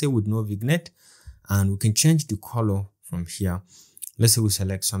 So let's say with no vignette, and we can change the color from here. Let's say we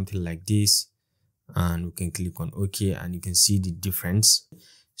select something like this, and we can click on OK, and you can see the difference.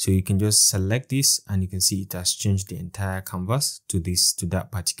 So you can just select this, and you can see it has changed the entire canvas to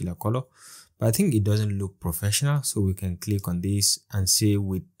that particular color. But I think it doesn't look professional, so we can click on this and say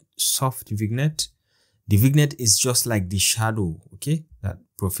with soft vignette. The vignette is just like the shadow, okay? That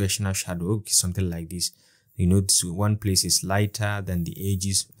professional shadow, okay, something like this. You know, one place is lighter than the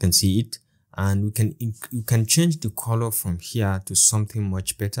edges. You can see it, and you can change the color from here to something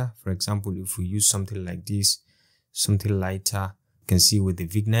much better. For example, if we use something like this, something lighter, you can see with the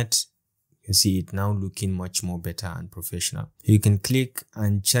vignette, you can see it now looking much more better and professional. You can click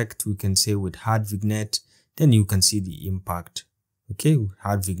and check. We can say with hard vignette, then you can see the impact Okay, we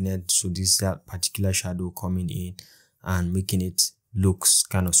had vignette, so this is that particular shadow coming in and making it looks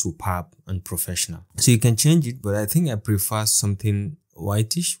kind of superb and professional. So you can change it, but I think I prefer something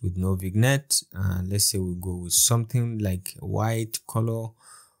whitish with no vignette. Let's say we go with something like white color,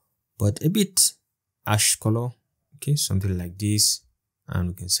 but a bit ash color. Okay, something like this, and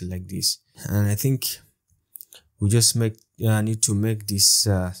we can select this. And I think we just need to make this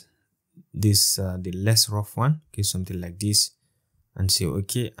the less rough one. Okay, something like this, and say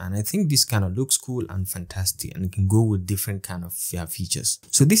okay. And I think this kind of looks cool and fantastic, and you can go with different kind of features.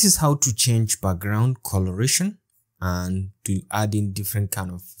 So this is how to change background coloration and to add in different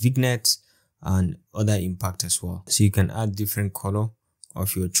kind of vignettes and other impact as well. So you can add different color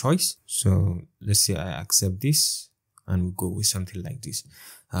of your choice. So let's say I accept this and we go with something like this.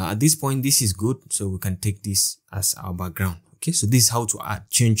 At this point, this is good, so we can take this as our background. Okay, so this is how to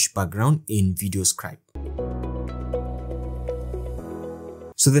change background in VideoScribe.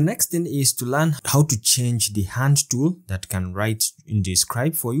 So the next thing is to learn how to change the hand tool that can write in the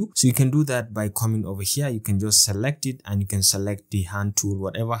scribe for you. So you can do that by coming over here. You can just select it and you can select the hand tool,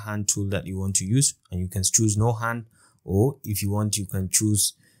 whatever hand tool that you want to use, and you can choose no hand, or if you want, you can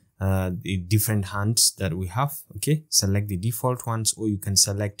choose the different hands that we have. Okay, select the default ones, or you can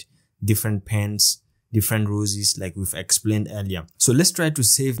select different pens, different roses like we've explained earlier. So let's try to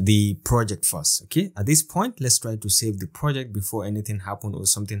save the project first. Okay, at this point, let's try to save the project before anything happen or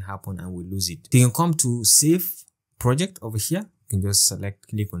something happen and we lose it. You can come to save project over here. You can just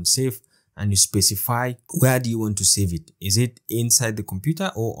click on save, and you specify where do you want to save it. Is it inside the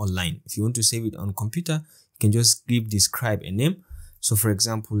computer or online? If you want to save it on computer, you can just give the scribe a name. So for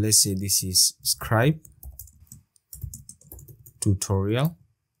example, let's say this is scribe tutorial,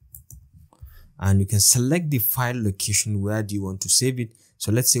 and you can select the file location. Where do you want to save it?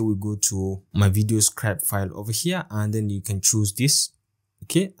 So let's say we go to my VideoScribe file over here, and then you can choose this.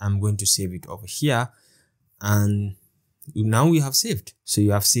 Okay, I'm going to save it over here, and now we have saved. So you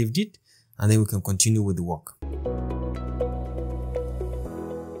have saved it, and then we can continue with the work.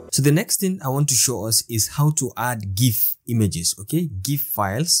 So the next thing I want to show us is how to add GIF images, okay, GIF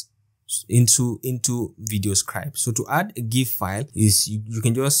files into VideoScribe. So to add a GIF file is you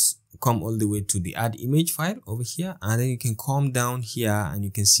can just come all the way to the add image file over here, and then you can come down here and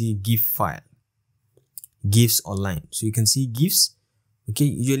you can see GIF file, GIFs online. So you can see GIFs. Okay,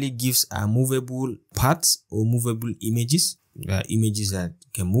 usually GIFs are movable parts or movable images. Images that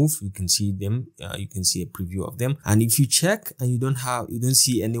can move. You can see them. You can see a preview of them. And if you check and you don't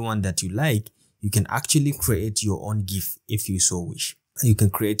see anyone that you like, you can actually create your own GIF if you so wish. You can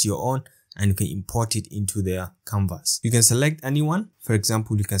create your own and you can import it into their canvas. You can select anyone. For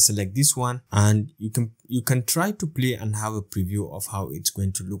example, you can select this one, and you can try to play and have a preview of how it's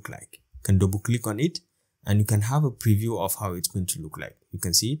going to look like. You can double click on it and you can have a preview of how it's going to look like. You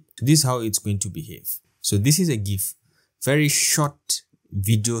can see it. So this is how it's going to behave. So this is a GIF. Very short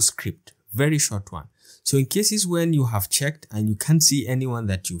video script, very short one. So in cases when you have checked and you can't see anyone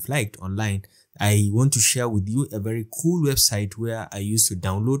that you've liked online, I want to share with you a very cool website where I used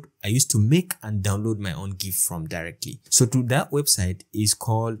to make and download my own GIF from directly. So to that website is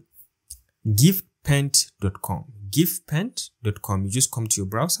called gifpaint.com. gifpaint.com. You just come to your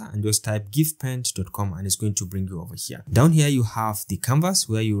browser and just type gifpaint.com, and it's going to bring you over here. Down here you have the canvas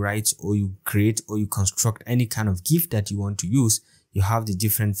where you write or you create or you construct any kind of GIF that you want to use. You have the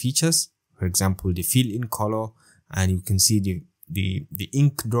different features, for example, the fill in color, and you can see the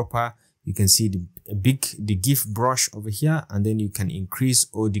ink dropper. You can see the GIF brush over here, and then you can increase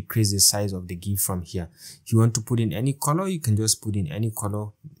or decrease the size of the GIF from here. If you want to put in any color, you can just put in any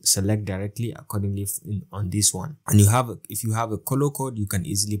color, select directly accordingly on this one. And if you have a color code, you can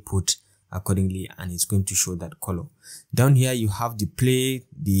easily put accordingly, and it's going to show that color. Down here, you have the play,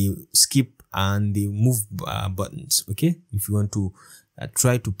 the skip, and the move buttons. Okay, if you want to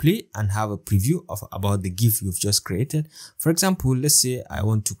try to play and have a preview about the GIF you've just created. For example, let's say I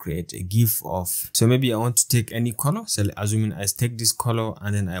want to create a GIF of, so maybe I want to take any color. So assuming I take this color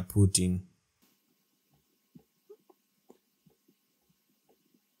and then I put in,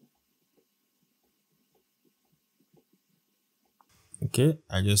 okay,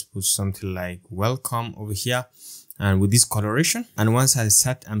 I just put something like welcome over here, and with this coloration. And once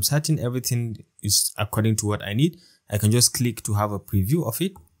I'm certain everything is according to what I need, I can just click to have a preview of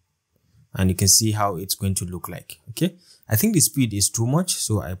it, and you can see how it's going to look like. Okay, I think the speed is too much,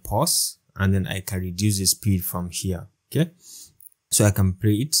 so I pause and then I can reduce the speed from here. Okay, so I can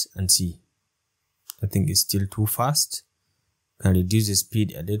play it and see. I think it's still too fast. I can reduce the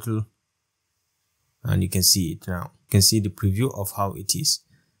speed a little, and you can see it now. You can see the preview of how it is.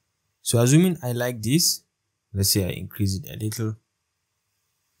 So assuming I like this, let's say I increase it a little,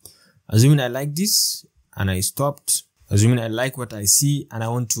 Assuming I like this and I stopped, assuming I like what I see and I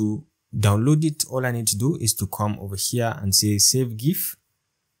want to download it, all I need to do is to come over here and say save GIF,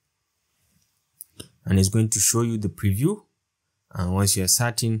 and it's going to show you the preview. And once you are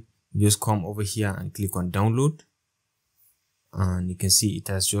certain, you just come over here and click on download, and you can see it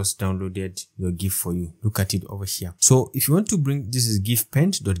has just downloaded your GIF for you. Look at it over here. So if you want to bring, this is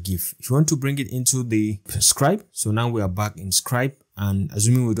gifpaint.gif. If you want to bring it into the Scribe, so now we are back in Scribe, and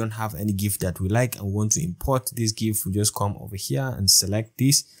assuming we don't have any GIF that we like and we want to import this GIF, we just come over here and select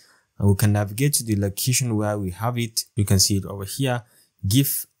this, and we can navigate to the location where we have it. You can see it over here,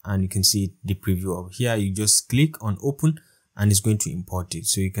 GIF, and you can see the preview over here. You just click on open and it's going to import it.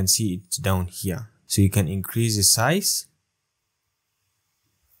 So you can see it down here. So you can increase the size,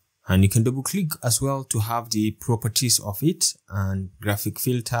 and you can double click as well to have the properties of it and graphic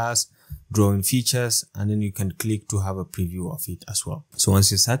filters, drawing features, and then you can click to have a preview of it as well. So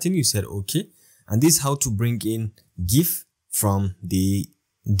once you're certain, you said okay, and this is how to bring in GIF from the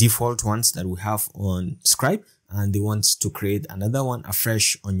default ones that we have on Scribe, and the ones to create another one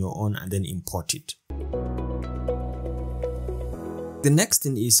afresh on your own and then import it. The next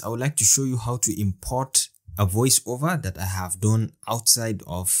thing is I would like to show you how to import a voiceover that I have done outside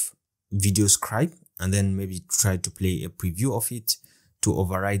of VideoScribe, and then maybe try to play a preview of it to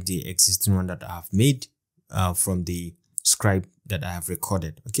override the existing one that I have made from the Scribe that I have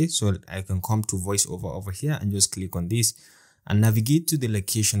recorded. Okay, so I can come to VoiceOver over here and just click on this and navigate to the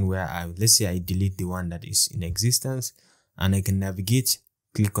location where let's say I delete the one that is in existence, and I can navigate,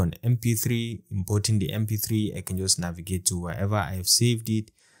 click on MP3, importing the MP3. I can just navigate to wherever I have saved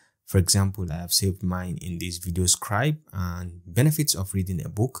it. For example, I have saved mine in this VideoScribe, and benefits of reading a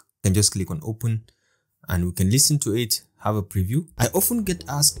book. You can just click on open and we can listen to it, have a preview. I often get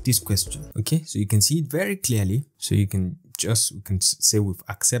asked this question. Okay, so you can see it very clearly. So you can say we've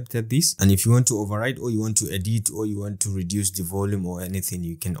accepted this, and if you want to override or you want to edit or you want to reduce the volume or anything,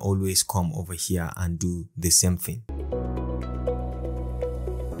 you can always come over here and do the same thing.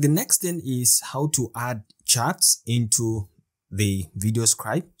 The next thing is how to add charts into the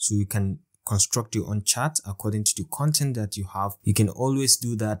VideoScribe, so you can construct your own chart according to the content that you have. You can always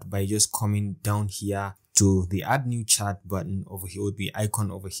do that by just coming down here to the add new chart button over here, the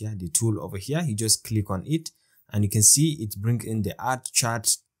icon over here, the tool over here. You just click on it and you can see it brings in the add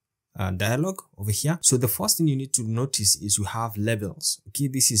chart dialog over here. So the first thing you need to notice is you have labels. Okay,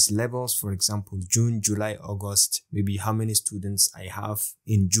 this is labels, for example, June, July, August, maybe how many students I have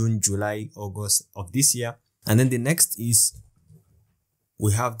in June, July, August of this year. And then the next is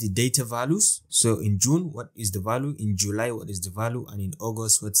we have the data values. So in June, what is the value? In July, what is the value? And in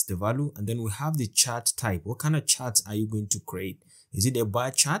August, what's the value? And then we have the chart type. What kind of charts are you going to create? Is it a bar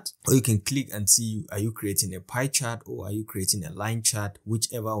chart? Or you can click and see, are you creating a pie chart or are you creating a line chart?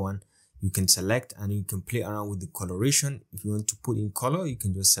 Whichever one you can select, and you can play around with the coloration. If you want to put in color, you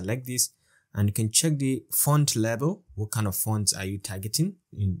can just select this and you can check the font level. What kind of fonts are you targeting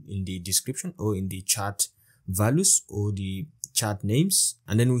in the description or in the chart values or the chart names?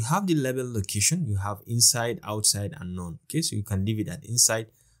 And then we have the label location. You have inside, outside, and none. Okay, so you can leave it at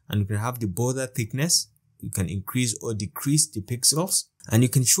inside, and you can have the border thickness. You can increase or decrease the pixels, and you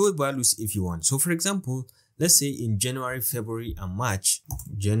can show values if you want. So for example, let's say in January, February, and March,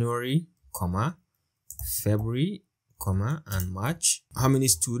 January, February, and March, how many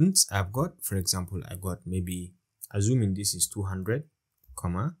students I've got. For example, I got, maybe assuming this is 200,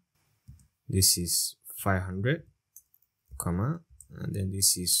 this is 500, and then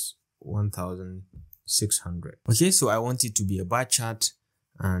this is 1600. Okay, so I want it to be a bar chart,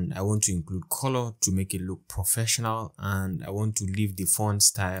 and I want to include color to make it look professional, and I want to leave the font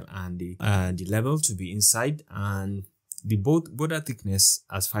style and the level to be inside, and the border thickness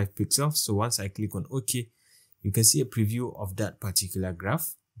as 5 pixels. So once I click on OK, you can see a preview of that particular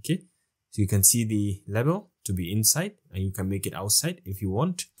graph. Okay, so you can see the level to be inside, and you can make it outside if you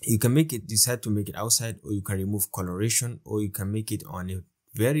want. You can decide to make it outside, or you can remove coloration, or you can make it on a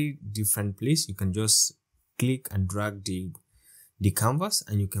very different place. You can just click and drag the canvas,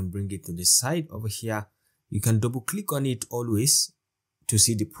 and you can bring it to the side over here. You can double click on it always to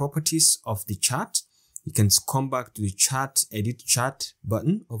see the properties of the chart. You can come back to the chart, edit chart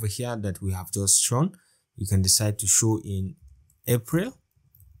button over here that we have just shown. You can decide to show in April.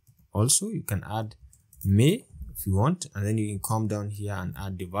 Also, you can add May if you want, and then you can come down here and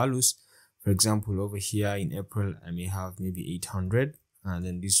add the values. For example, over here in April, I may have maybe 800, and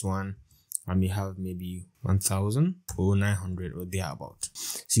then this one I may have maybe 1000 or 900 or thereabout.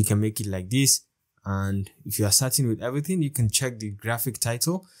 So you can make it like this, and if you are certain with everything, you can check the graphic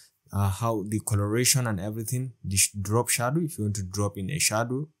title, how the coloration and everything, the drop shadow, if you want to drop in a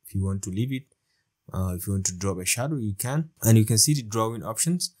shadow, If you want to leave it, if you want to drop a shadow, you can. And you can see the drawing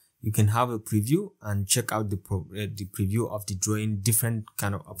options. You can have a preview and check out the preview of the drawing, different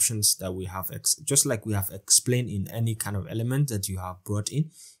kind of options that we have, just like we have explained in any kind of element that you have brought in.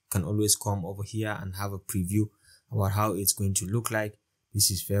 You can always come over here and have a preview about how it's going to look like.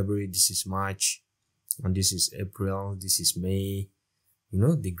 This is February, this is March, and this is April, this is May. You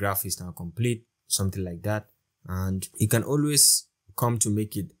know, the graph is now complete, something like that. And you can always come to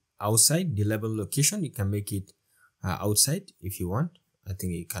make it outside the label location. You can make it outside if you want. I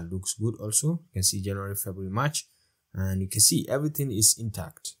think it can looks good also. You can see January, February, March, and you can see everything is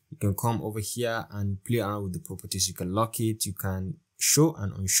intact. You can come over here and play around with the properties. You can lock it, you can show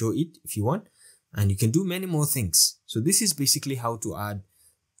and unshow it if you want, and you can do many more things. So this is basically how to add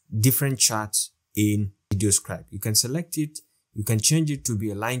different charts in VideoScribe. You can select it, you can change it to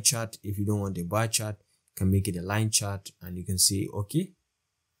be a line chart. If you don't want a bar chart, you can make it a line chart, and you can say okay,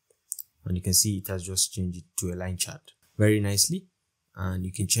 and you can see it has just changed it to a line chart very nicely. And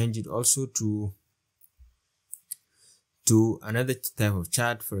you can change it also to another type of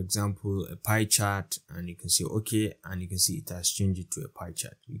chart, for example a pie chart, and you can say okay, and you can see it has changed it to a pie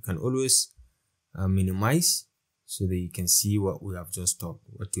chart. You can always minimize so that you can see what we have just done.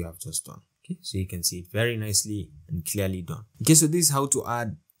 Okay, so you can see it very nicely and clearly done. Okay, so this is how to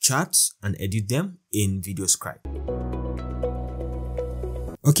add charts and edit them in VideoScribe.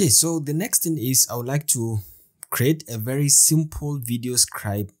 Okay, so the next thing is I would like to create a very simple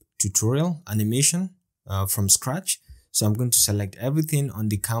VideoScribe tutorial animation from scratch. So I'm going to select everything on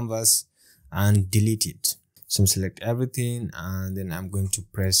the canvas and delete it. So I'm select everything, and then I'm going to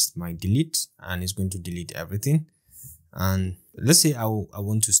press my delete, and it's going to delete everything. And let's say I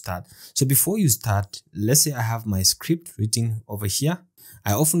want to start. So before you start, let's say I have my script written over here.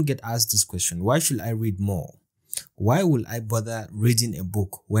 I often get asked this question: why should I read more? Why will I bother reading a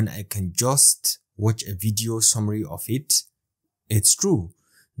book when I can just watch a video summary of it? It's true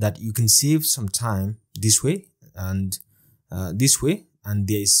that you can save some time this way and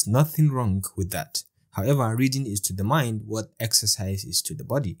there is nothing wrong with that. However, reading is to the mind what exercise is to the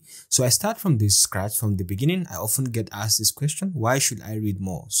body. So I start from this scratch from the beginning. I often get asked this question: why should I read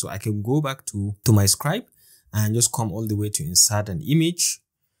more? So I can go back to my scribe and just come all the way to insert an image.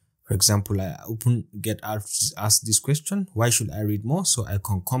 For example, I get asked this question: why should I read more? So I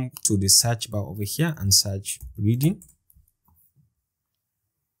can come to the search bar over here and search reading.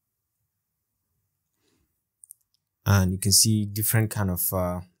 And you can see different kind of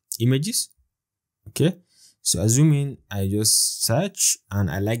images. Okay, so assuming I just search and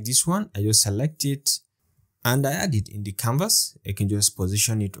I like this one, I just select it and I add it in the canvas. I can just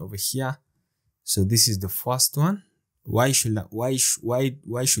position it over here. So this is the first one. Why should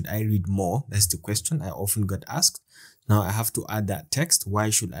I read more? That's the question I often get asked. Now I have to add that text.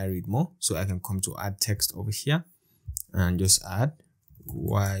 Why should I read more? So I can come to add text over here and just add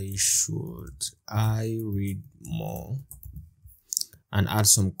why should I read more, and add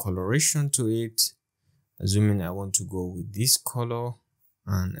some coloration to it. Assuming I want to go with this color,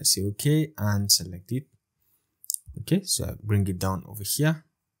 and I say okay and select it. Okay, so I bring it down over here.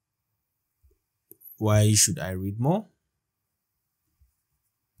 Why should I read more?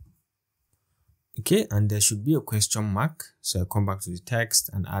 Okay, and there should be a question mark. So I come back to the text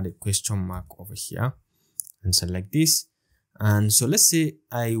and add a question mark over here and select this. And so let's say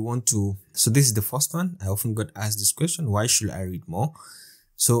I want to, so this is the first one. I often got asked this question: why should I read more?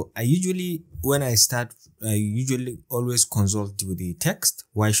 So I usually, when I start, I usually always consult with the text.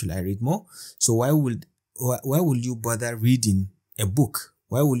 Why should I read more? So why will you bother reading a book?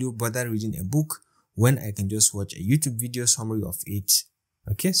 Why will you bother reading a book when I can just watch a YouTube video summary of it?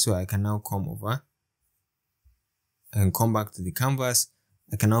 Okay, so I can now come over and come back to the canvas.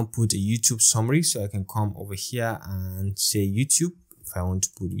 I can now put a YouTube summary. So I can come over here and say YouTube. If I want to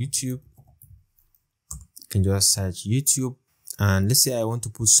put YouTube, I can just search YouTube. And let's say I want to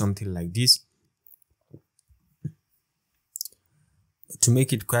put something like this. To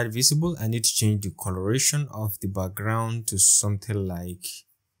make it quite visible, I need to change the coloration of the background to something like,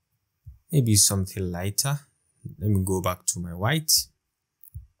 maybe something lighter. Let me go back to my white.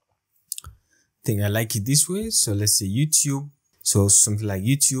 I think I like it this way. So let's say YouTube. So something like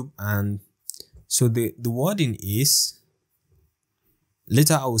YouTube. And so the wording is,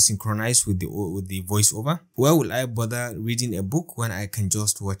 later I will synchronize with the voiceover. Why will I bother reading a book when I can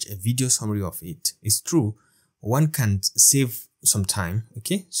just watch a video summary of it? It's true. One can save some time.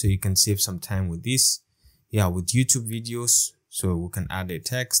 Okay, so you can save some time with this. Yeah, with YouTube videos. So we can add a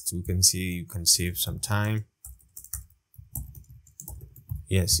text. We can see you can save some time.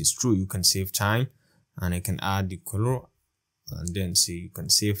 Yes, it's true. You can save time, and I can add the color and then say you can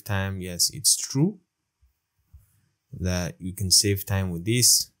save time. Yes, it's true that you can save time with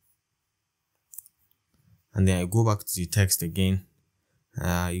this. And then I go back to the text again.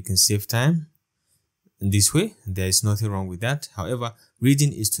 You can save time in this way. There is nothing wrong with that. However,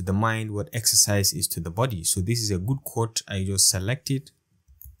 reading is to the mind what exercise is to the body. So this is a good quote. I just select it.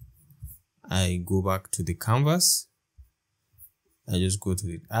 I go back to the canvas. I just go to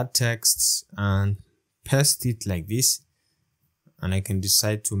the add texts and paste it like this. And I can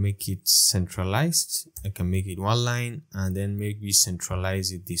decide to make it centralized. I can make it one line and then maybe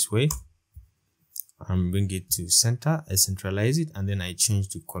centralize it this way. And bring it to center. I centralize it and then I change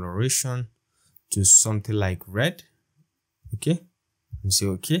the coloration to something like red. Okay. And say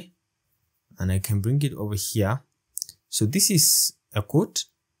okay. And I can bring it over here. So this is a quote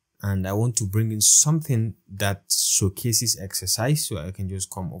and I want to bring in something that showcases exercise. So I can just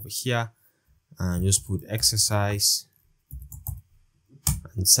come over here and just put exercise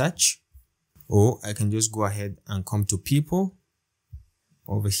and search, or I can just go ahead and come to people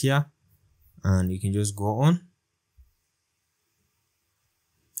over here and you can just go on.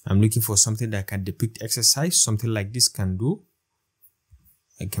 I'm looking for something that can depict exercise. Something like this can do.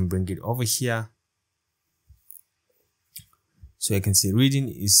 I can bring it over here. So I can say reading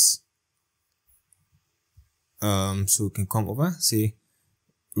is, so we can come over, say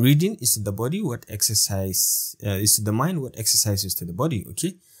reading is to the body what exercise is to the mind what exercise is to the body.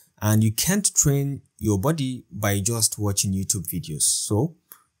 Okay. And you can't train your body by just watching YouTube videos. So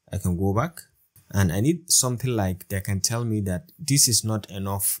I can go back and I need something like that can tell me that this is not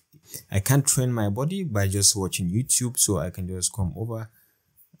enough. I can't train my body by just watching YouTube. So I can just come over.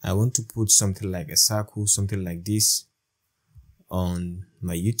 I want to put something like a circle, something like this on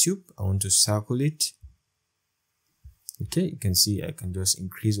my YouTube. I want to circle it. Okay, you can see I can just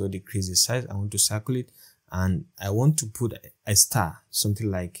increase or decrease the size. I want to circle it and I want to put a star, something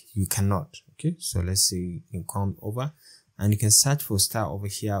like you cannot. Okay, so let's say you can come over and you can search for star over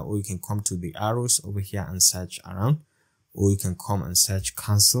here, or you can come to the arrows over here and search around, or you can come and search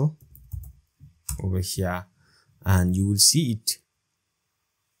cancel over here and you will see it.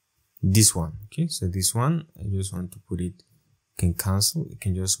 This one. Okay, so this one, I just want to put it, you can cancel, you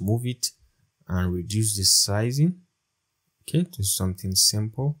can just move it and reduce the sizing. Okay, to something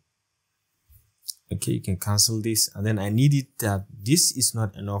simple. Okay, you can cancel this, and then I need it that this is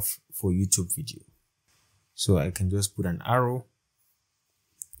not enough for YouTube video. So I can just put an arrow.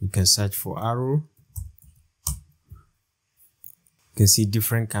 You can search for arrow. You can see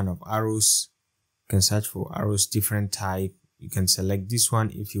different kind of arrows. You can search for arrows, different type. You can select this one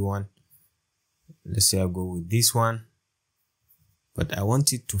if you want. Let's say I'll go with this one, but I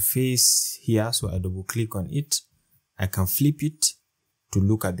want it to face here. So I double click on it. I can flip it to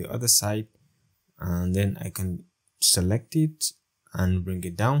look at the other side, and then I can select it and bring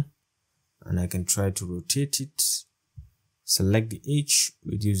it down, and I can try to rotate it, select the edge,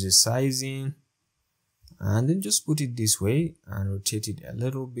 reduce the sizing, and then just put it this way and rotate it a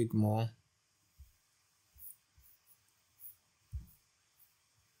little bit more.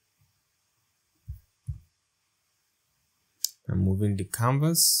 I'm moving the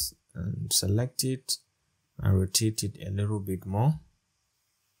canvas and select it and rotate it a little bit more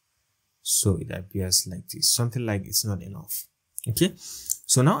so it appears like this, something like it's not enough. Okay,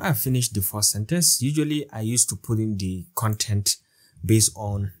 so now I've finished the first sentence. Usually I used to put in the content based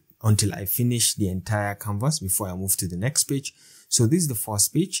on until I finish the entire canvas before I move to the next page. So this is the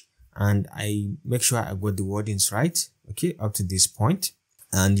first page and I make sure I got the wordings right. Okay, up to this point.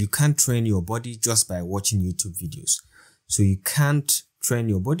 And you can't train your body just by watching YouTube videos. So you can't train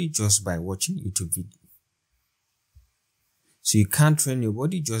your body just by watching YouTube videos. So you can't train your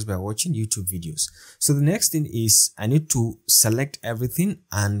body just by watching YouTube videos. So the next thing is I need to select everything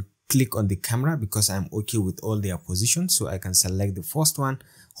and click on the camera because I'm okay with all their positions. So I can select the first one,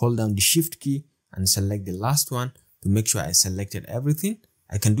 hold down the shift key and select the last one to make sure I selected everything.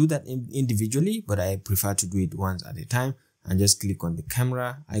 I can do that individually, but I prefer to do it once at a time and just click on the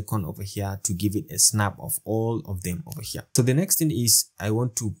camera icon over here to give it a snap of all of them over here. So the next thing is I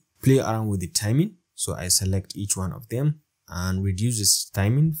want to play around with the timing. So I select each one of them and reduce this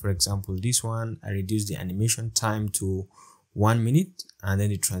timing. For example, this one, I reduce the animation time to 1 minute, and then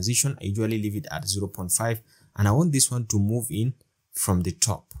the transition, I usually leave it at 0.5. And I want this one to move in from the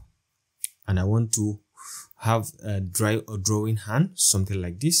top. And I want to have a drawing hand, something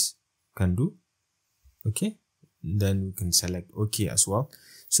like this, can do. Okay. Then we can select OK as well.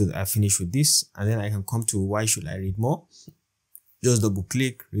 So that I finish with this, and then I can come to why should I read more? Just double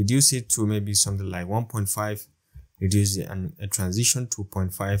click, reduce it to maybe something like 1.5. Reduce a transition to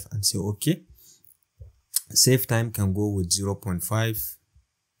 0.5 and say okay. Save time can go with 0.5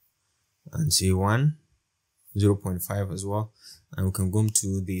 and say 1, 0.5 as well. And we can go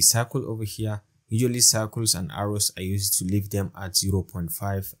to the circle over here. Usually circles and arrows I use to leave them at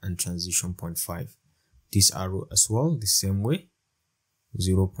 0.5 and transition 0.5. This arrow as well, the same way,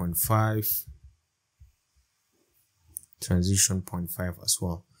 0.5, transition 0.5 as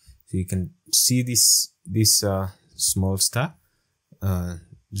well. So you can see this small star,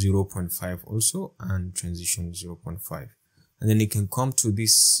 0.5 also, and transition 0.5. And then you can come to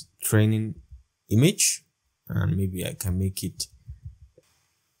this training image, and maybe I can make it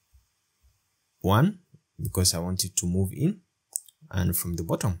 1 because I want it to move in, and from the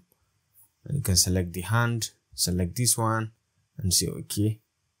bottom. And you can select the hand, select this one, and say okay,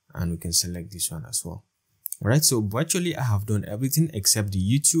 and we can select this one as well. Alright, so virtually I have done everything except the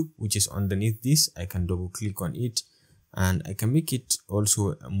YouTube, which is underneath this. I can double click on it, and I can make it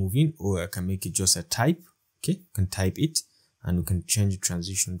also a moving, or I can make it just a type. Okay, you can type it, and we can change the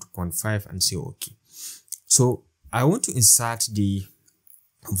transition to 0.5 and say okay. So I want to insert the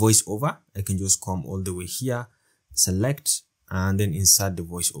voiceover. I can just come all the way here, select, and then insert the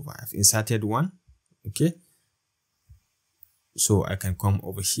voiceover. I've inserted one. Okay, so I can come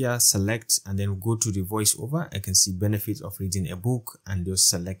over here, select, and then go to the voiceover. I can see benefits of reading a book, and just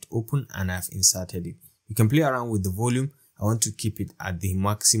select open, and I've inserted it. You can play around with the volume. I want to keep it at the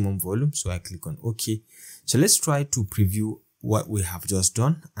maximum volume, so I click on OK. So let's try to preview what we have just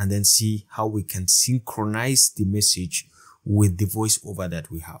done, and then see how we can synchronize the message with the voiceover that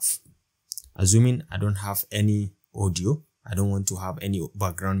we have. Assuming I don't have any audio, I don't want to have any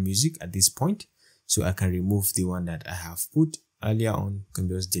background music at this point, so I can remove the one that I have put earlier on. Can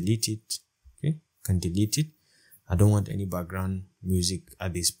just delete it. Okay, can delete it. I don't want any background music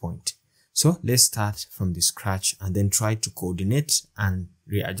at this point. So let's start from the scratch and then try to coordinate and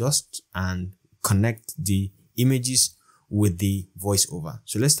readjust and connect the images with the voiceover.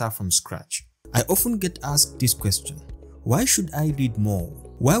 So let's start from scratch. I often get asked this question: why should I read more?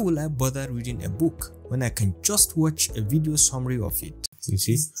 Why will I bother reading a book when I can just watch a video summary of it? You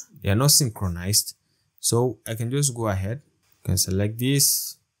see, they are not synchronized. So I can just go ahead, can select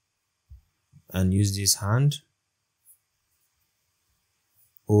this and use this hand.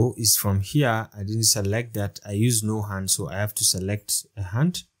 Oh, it's from here. I didn't select that. I use no hand, so I have to select a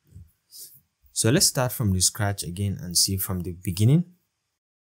hand. So let's start from the scratch again and see from the beginning.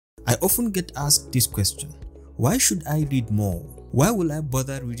 I often get asked this question: why should I read more? Why will I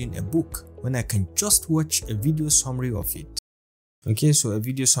bother reading a book when I can just watch a video summary of it? Okay, so a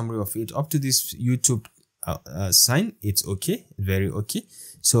video summary of it up to this YouTube sign, it's okay, very okay.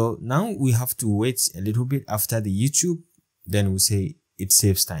 So now we have to wait a little bit after the YouTube, then we say it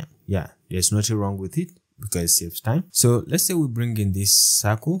saves time. Yeah, there's nothing wrong with it because it saves time. So let's say we bring in this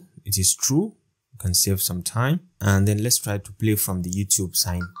circle, it is true, you can save some time, and then let's try to play from the YouTube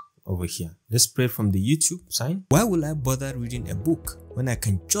sign over here. Let's play from the YouTube sign. Why will I bother reading a book when I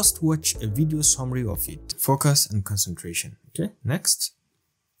can just watch a video summary of it? Focus and concentration. Okay, next.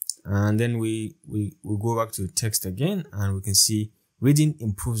 And then we go back to the text again, and we can see reading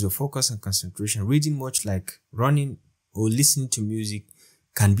improves your focus and concentration. Reading, much like running or listening to music,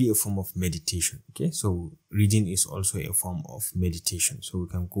 can be a form of meditation. Okay, so reading is also a form of meditation. So we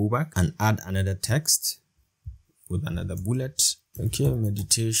can go back and add another text with another bullet. Okay,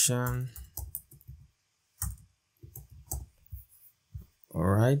 meditation. All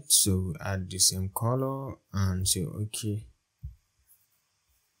right, so add the same color and say okay.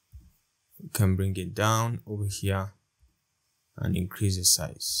 You can bring it down over here and increase the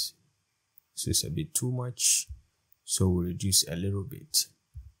size. So it's a bit too much, so we reduce a little bit,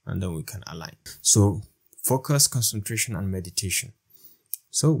 and then we can align. So focus, concentration, and meditation.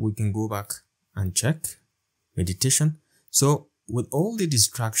 So we can go back and check meditation. So with all the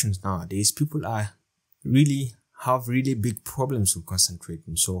distractions nowadays, people have really big problems with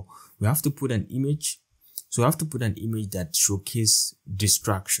concentrating. So we have to put an image. So we have to put an image that showcases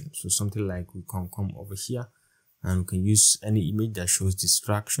distraction. So something like, we can come over here and we can use any image that shows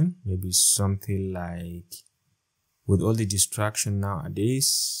distraction. Maybe something like, with all the distraction nowadays,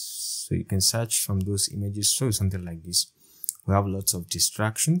 so you can search from those images. So something like this. We have lots of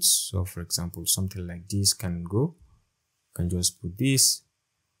distractions. So for example, something like this can go. You can just put this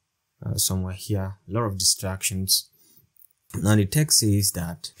somewhere here. A lot of distractions. Now the text says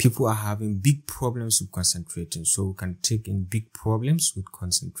that people are having big problems with concentrating. So we can take in big problems with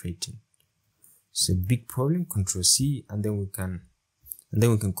concentrating. So big problem, Control C, and then we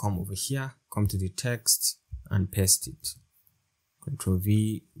can come over here, come to the text and paste it. Control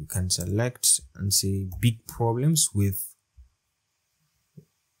V, we can select and say big problems with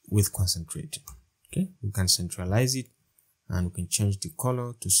concentrating. Okay, we can centralize it and we can change the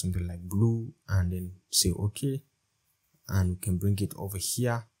color to something like blue and then say okay, and we can bring it over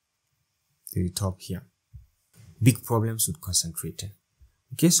here to the top here. Big problems with concentrating.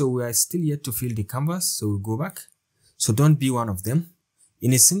 Okay, so we are still yet to fill the canvas, so we'll go back. So don't be one of them.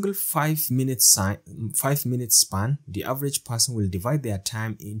 In a single 5 minute span, the average person will divide their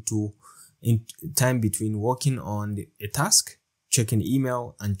time into time between working on a task, checking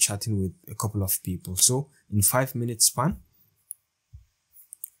email, and chatting with a couple of people. So in 5 minute span,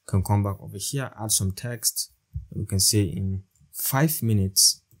 can come back over here, add some text. We can say in 5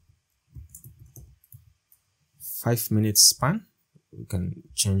 minutes span, we can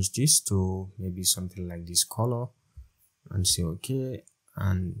change this to maybe something like this color and say okay.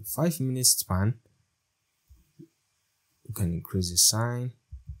 And 5 minutes span, you can increase the sign,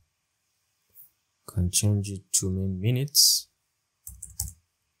 can change it to minutes.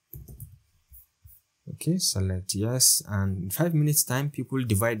 Okay, select yes, and in 5 minutes time, people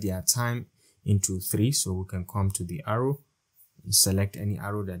divide their time into 3, so we can come to the arrow and select any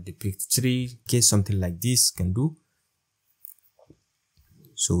arrow that depicts 3. Okay, something like this can do.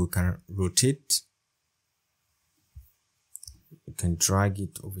 So we can rotate, we can drag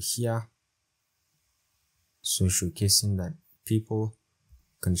it over here, so showcasing that people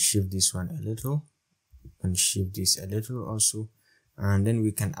can shift this one a little, can shift this a little also, and then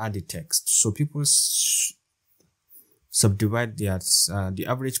we can add the text. So people subdivide their the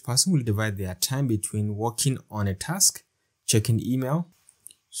average person will divide their time between working on a task, checking email.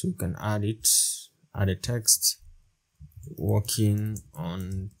 So you can add it, add a text, working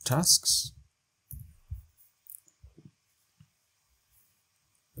on tasks.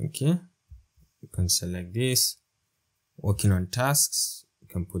 Okay, you can select this, working on tasks, you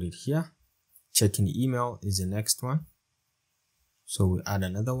can put it here. Checking email is the next one, so we add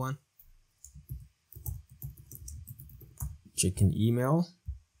another one, checking email.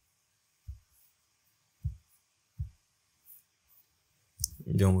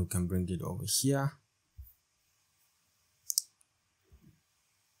 Then we can bring it over here,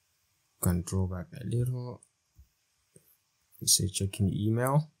 can draw back a little, say checking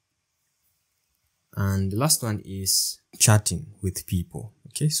email. And the last one is chatting with people.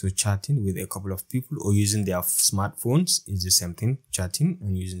 Okay, so chatting with a couple of people or using their smartphones is the same thing, chatting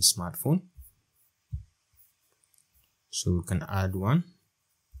and using smartphone. So we can add one,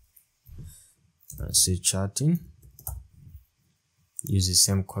 say chatting, use the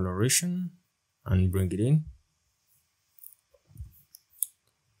same coloration and bring it in.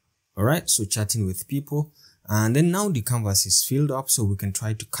 All right, so chatting with people. And then now the canvas is filled up, so we can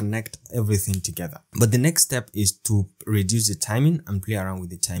try to connect everything together. But the next step is to reduce the timing and play around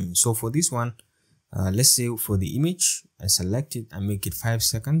with the timing. So for this one, let's say for the image, I select it and make it 5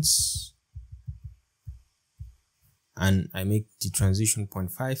 seconds. And I make the transition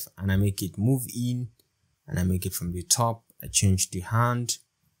 0.5 and I make it move in and I make it from the top. I change the hand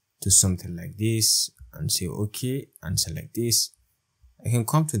to something like this and say okay and select this. I can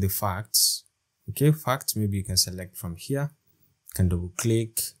come to the facts. Okay, facts, maybe you can select from here, can double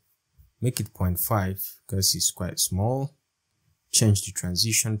click, make it 0.5 because it's quite small, change the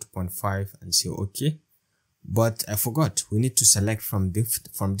transition to 0.5 and say okay. But I forgot, we need to select from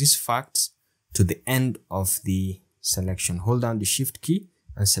this fact to the end of the selection. Hold down the shift key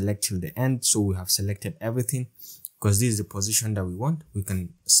and select till the end, so we have selected everything because this is the position that we want. We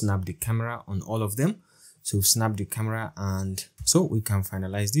can snap the camera on all of them, so we've snapped the camera, and so we can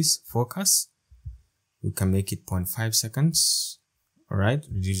finalize this focus. We can make it 0.5 seconds. All right,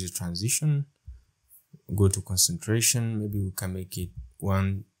 reduce the transition, go to concentration. Maybe we can make it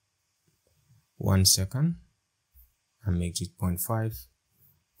 1 second and make it 0.5.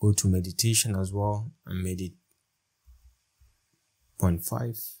 Go to meditation as well and made it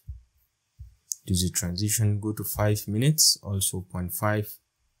 0.5. Do the transition, go to 5 minutes, also 0.5,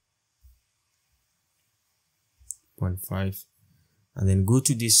 and then go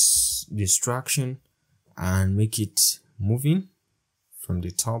to this distraction and make it moving from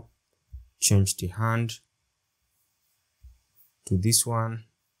the top. Change the hand to this one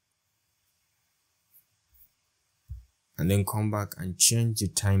and then come back and change the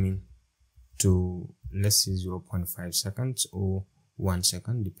timing to, let's say, 0.5 seconds or 1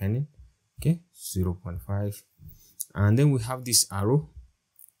 second depending. Okay, 0.5, and then we have this arrow.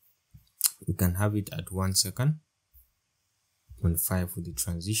 We can have it at 1 second, 0.5 with the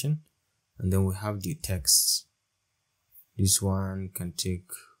transition, and then we have the text. This one can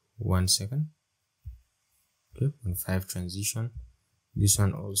take 1 second. Okay, 0.5 transition. This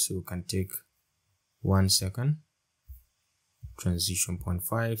one also can take 1 second transition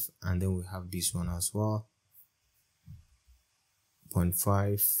 0.5, and then we have this one as well,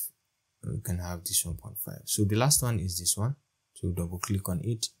 0.5. We can have this 1.5. So the last one is this one. So double click on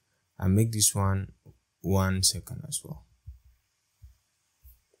it and make this one 1 second as well.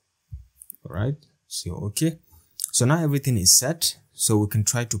 All right, so okay, so now everything is set, so we can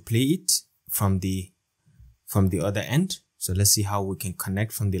try to play it from the other end. So let's see how we can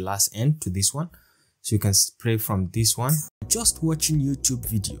connect from the last end to this one. So you can play from this one. Just watching YouTube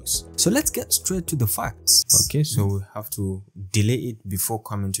videos. So let's get straight to the facts. Okay, so we have to delay it before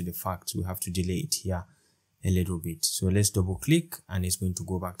coming to the facts. We have to delay it here a little bit. So let's double click and it's going to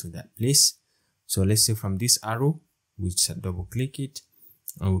go back to that place. So let's say from this arrow, we double click it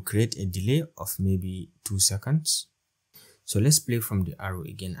and we'll create a delay of maybe 2 seconds. So let's play from the arrow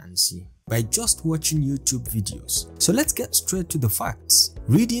again and see. By just watching YouTube videos. So let's get straight to the facts.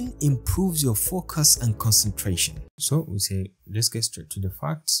 Reading improves your focus and concentration. So we say, let's get straight to the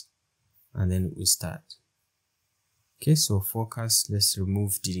facts and then we start. Okay, so focus, let's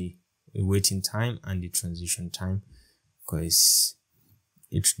remove the waiting time and the transition time because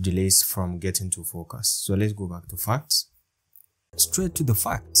it delays from getting to focus. So let's go back to facts. Straight to the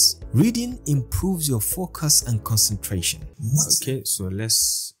facts. Reading improves your focus and concentration. Okay, so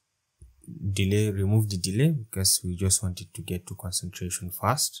let's remove the delay because we just wanted to get to concentration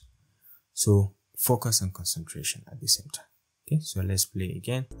fast. So focus and concentration at the same time. Okay, so let's play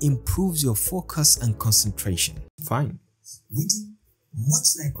again. Improves your focus and concentration. Fine. Reading much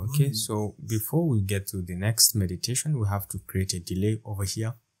like okay, so before we get to the next meditation, we have to create a delay over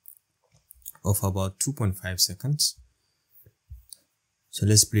here of about 2.5 seconds. So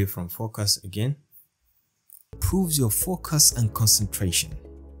let's play from focus again. Improves your focus and concentration.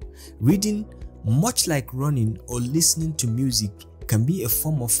 Reading, much like running or listening to music, can be a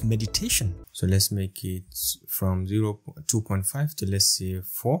form of meditation. So let's make it from 2.5 to let's say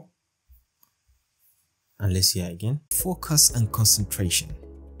 4. And let's hear again. Focus and concentration.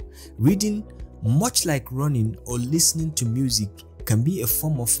 Reading, much like running or listening to music, can be a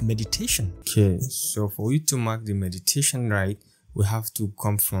form of meditation. Okay, so for you to mark the meditation right, we have to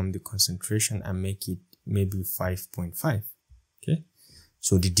come from the concentration and make it maybe 5.5. Okay,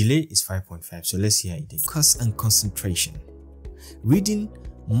 so the delay is 5.5. So let's hear it again. Focus and concentration. Reading,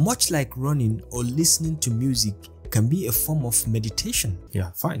 much like running or listening to music, can be a form of meditation.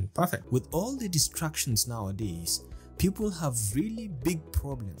 Yeah, fine, perfect. With all the distractions nowadays, people have really big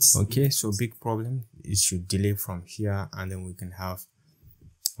problems. Okay, so big problem, it should delay from here and then we can have,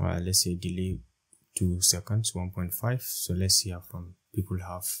 let's say delay 2 seconds, 1.5. So let's see how from people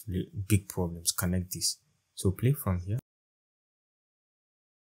have big problems. Connect this. So play from here.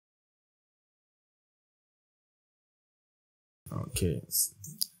 Okay,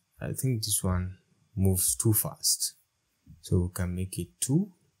 I think this one moves too fast. So we can make it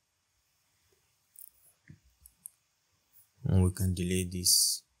 2. And we can delay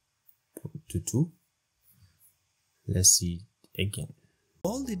this to 2. Let's see again.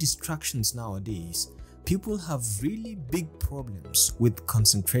 All the distractions nowadays, people have really big problems with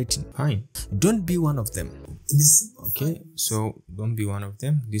concentrating. Fine. Don't be one of them. Okay, so don't be one of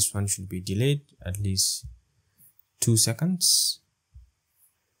them. This one should be delayed at least 2 seconds.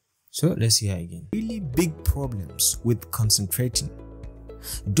 So let's hear again. Really big problems with concentrating.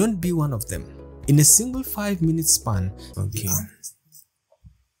 Don't be one of them. In a single 5-minute span. Okay.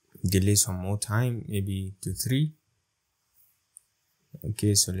 Delay some more time, maybe to 3.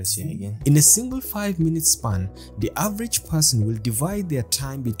 Okay, so let's hear again. In a single 5-minute span, the average person will divide their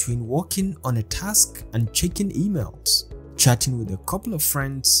time between working on a task and checking emails, chatting with a couple of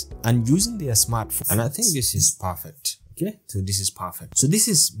friends, and using their smartphone. And I think this is perfect. Okay, so this is perfect. So this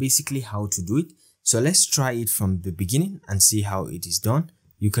is basically how to do it. So let's try it from the beginning and see how it is done.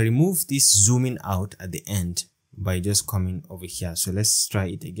 You can remove this zooming out at the end by just coming over here. So let's try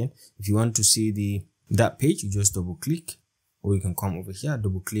it again. If you want to see that page, you just double click. Or you can come over here,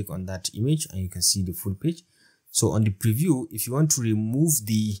 double click on that image and you can see the full page. So on the preview, if you want to remove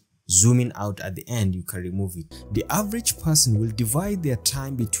the zooming out at the end, you can remove it. The average person will divide their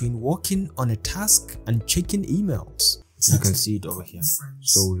time between working on a task and checking emails. You can see it over here.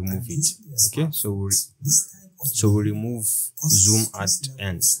 So we'll remove it. Okay, so we'll remove zoom at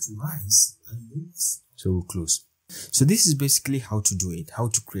end. So we'll close. So this is basically how to do it, how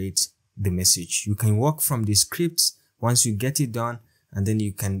to create the message. You can work from the scripts. Once you get it done, and then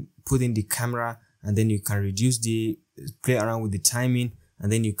you can put in the camera, and then you can play around with the timing,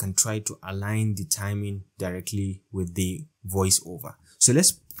 and then you can try to align the timing directly with the voiceover. So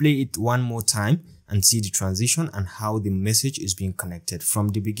let's play it one more time and see the transition and how the message is being connected from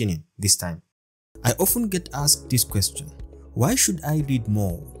the beginning this time. I often get asked this question: Why should I read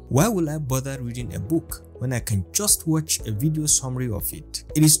more? Why will I bother reading a book when I can just watch a video summary of it?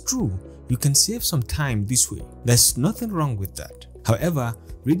 It is true, you can save some time this way. There's nothing wrong with that. However,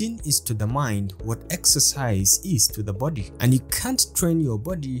 reading is to the mind what exercise is to the body, and you can't train your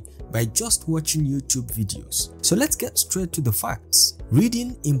body by just watching YouTube videos. So let's get straight to the facts.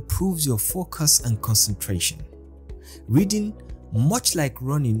 Reading improves your focus and concentration. Reading, much like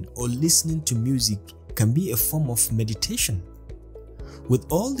running or listening to music, can be a form of meditation. With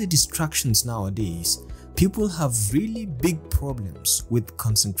all the distractions nowadays, people have really big problems with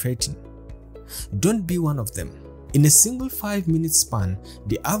concentrating. Don't be one of them. In a single 5-minute span,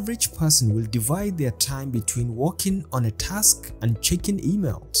 the average person will divide their time between working on a task and checking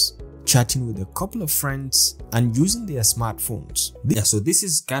emails, chatting with a couple of friends, and using their smartphones. So this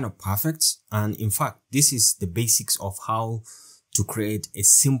is kind of perfect, and in fact, this is the basics of how to create a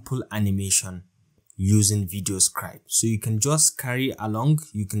simple animation using VideoScribe. So you can just carry along,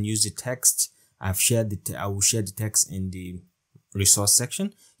 you can use the text. I will share the text in the resource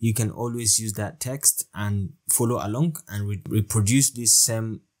section. You can always use that text and follow along and reproduce this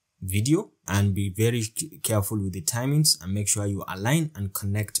same video, and be very careful with the timings and make sure you align and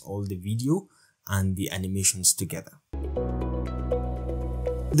connect all the video and the animations together.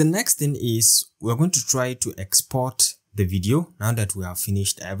 The next thing is we're going to try to export the video. Now that we have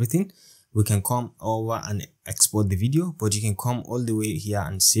finished everything, we can come over and export the video, but you can come all the way here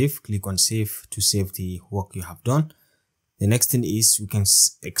and save. Click on save to save the work you have done. The next thing is we can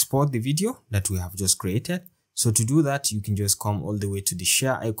export the video that we have just created. So to do that, you can just come all the way to the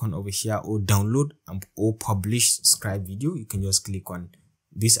share icon over here, or download or publish scribe video. You can just click on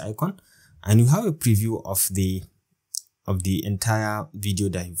this icon and you have a preview of the entire video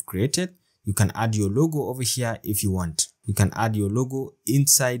that you've created. You can add your logo over here if you want. You can add your logo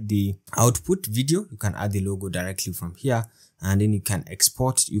inside the output video. You can add the logo directly from here, and then you can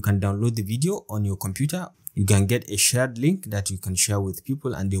export. You can download the video on your computer. You can get a shared link that you can share with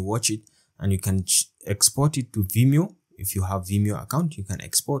people and they watch it, and you can export it to Vimeo. If you have Vimeo account, you can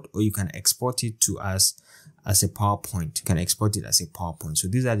export, or you can export it to as a PowerPoint. You can export it as a PowerPoint. So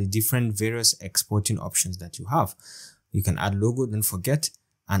these are the different various exporting options that you have. You can add logo, don't forget.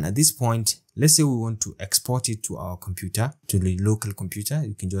 And at this point, let's say we want to export it to our computer, to the local computer.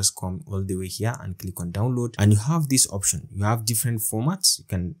 You can just come all the way here and click on download, and you have this option. You have different formats. You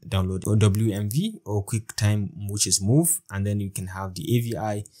can download WMV or QuickTime, which is move, and then you can have the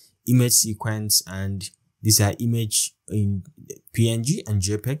AVI, image sequence, and these are image in PNG and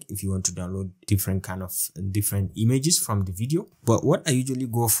JPEG if you want to download different different images from the video. But what I usually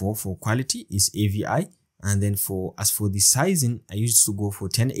go for quality is AVI. And then as for the sizing, I used to go for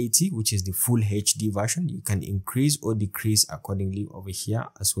 1080, which is the full HD version. You can increase or decrease accordingly over here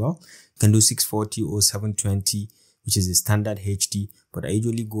as well. You can do 640 or 720, which is the standard HD, but I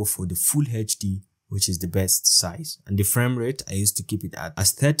usually go for the full HD, which is the best size. And the frame rate, I used to keep it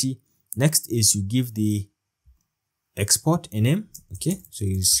as 30. Next is you give the export a name. Okay, so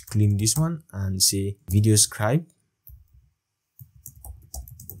you just clean this one and say VideoScribe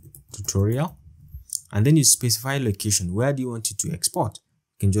tutorial. And then you specify location. Where do you want it to export?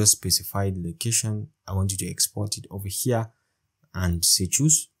 You can just specify the location. I want you to export it over here and say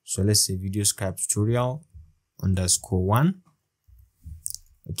choose. So let's say VideoScribe tutorial _1.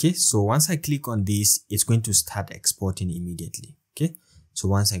 Okay, so once I click on this, it's going to start exporting immediately. Okay, so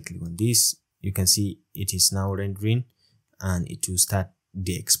once I click on this, you can see it is now rendering and it will start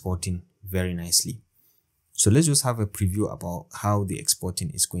the exporting very nicely. So let's just have a preview about how the exporting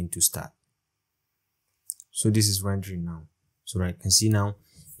is going to start. So this is rendering now. So I can see now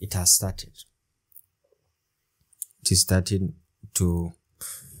it has started. It is starting to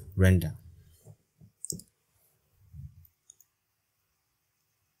render.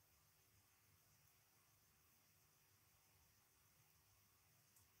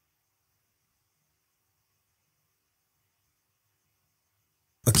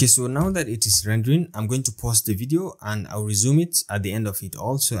 Okay, so now that it is rendering, I'm going to pause the video and I'll resume it at the end of it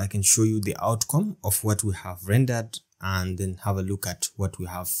all so I can show you the outcome of what we have rendered, and then have a look at what we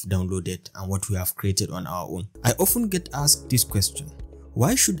have downloaded and what we have created on our own. I often get asked this question: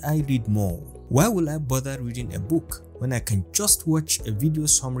 why should I read more? Why will I bother reading a book when I can just watch a video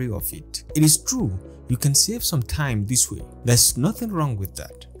summary of it? It is true, you can save some time this way. There's nothing wrong with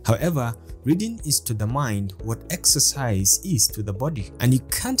that. However, reading is to the mind what exercise is to the body, and you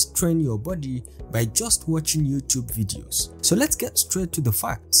can't train your body by just watching YouTube videos. So let's get straight to the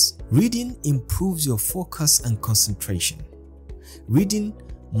facts. Reading improves your focus and concentration. Reading,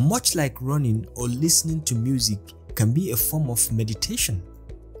 much like running or listening to music, can be a form of meditation.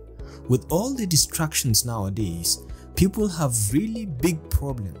 With all the distractions nowadays, people have really big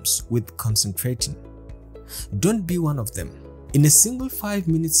problems with concentrating. Don't be one of them. In a single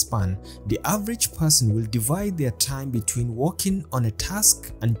 5-minute span, the average person will divide their time between working on a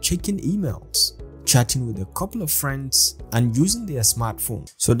task and checking emails, chatting with a couple of friends, and using their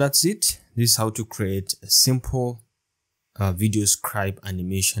smartphone. So that's it. This is how to create a simple VideoScribe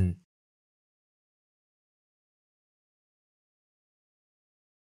animation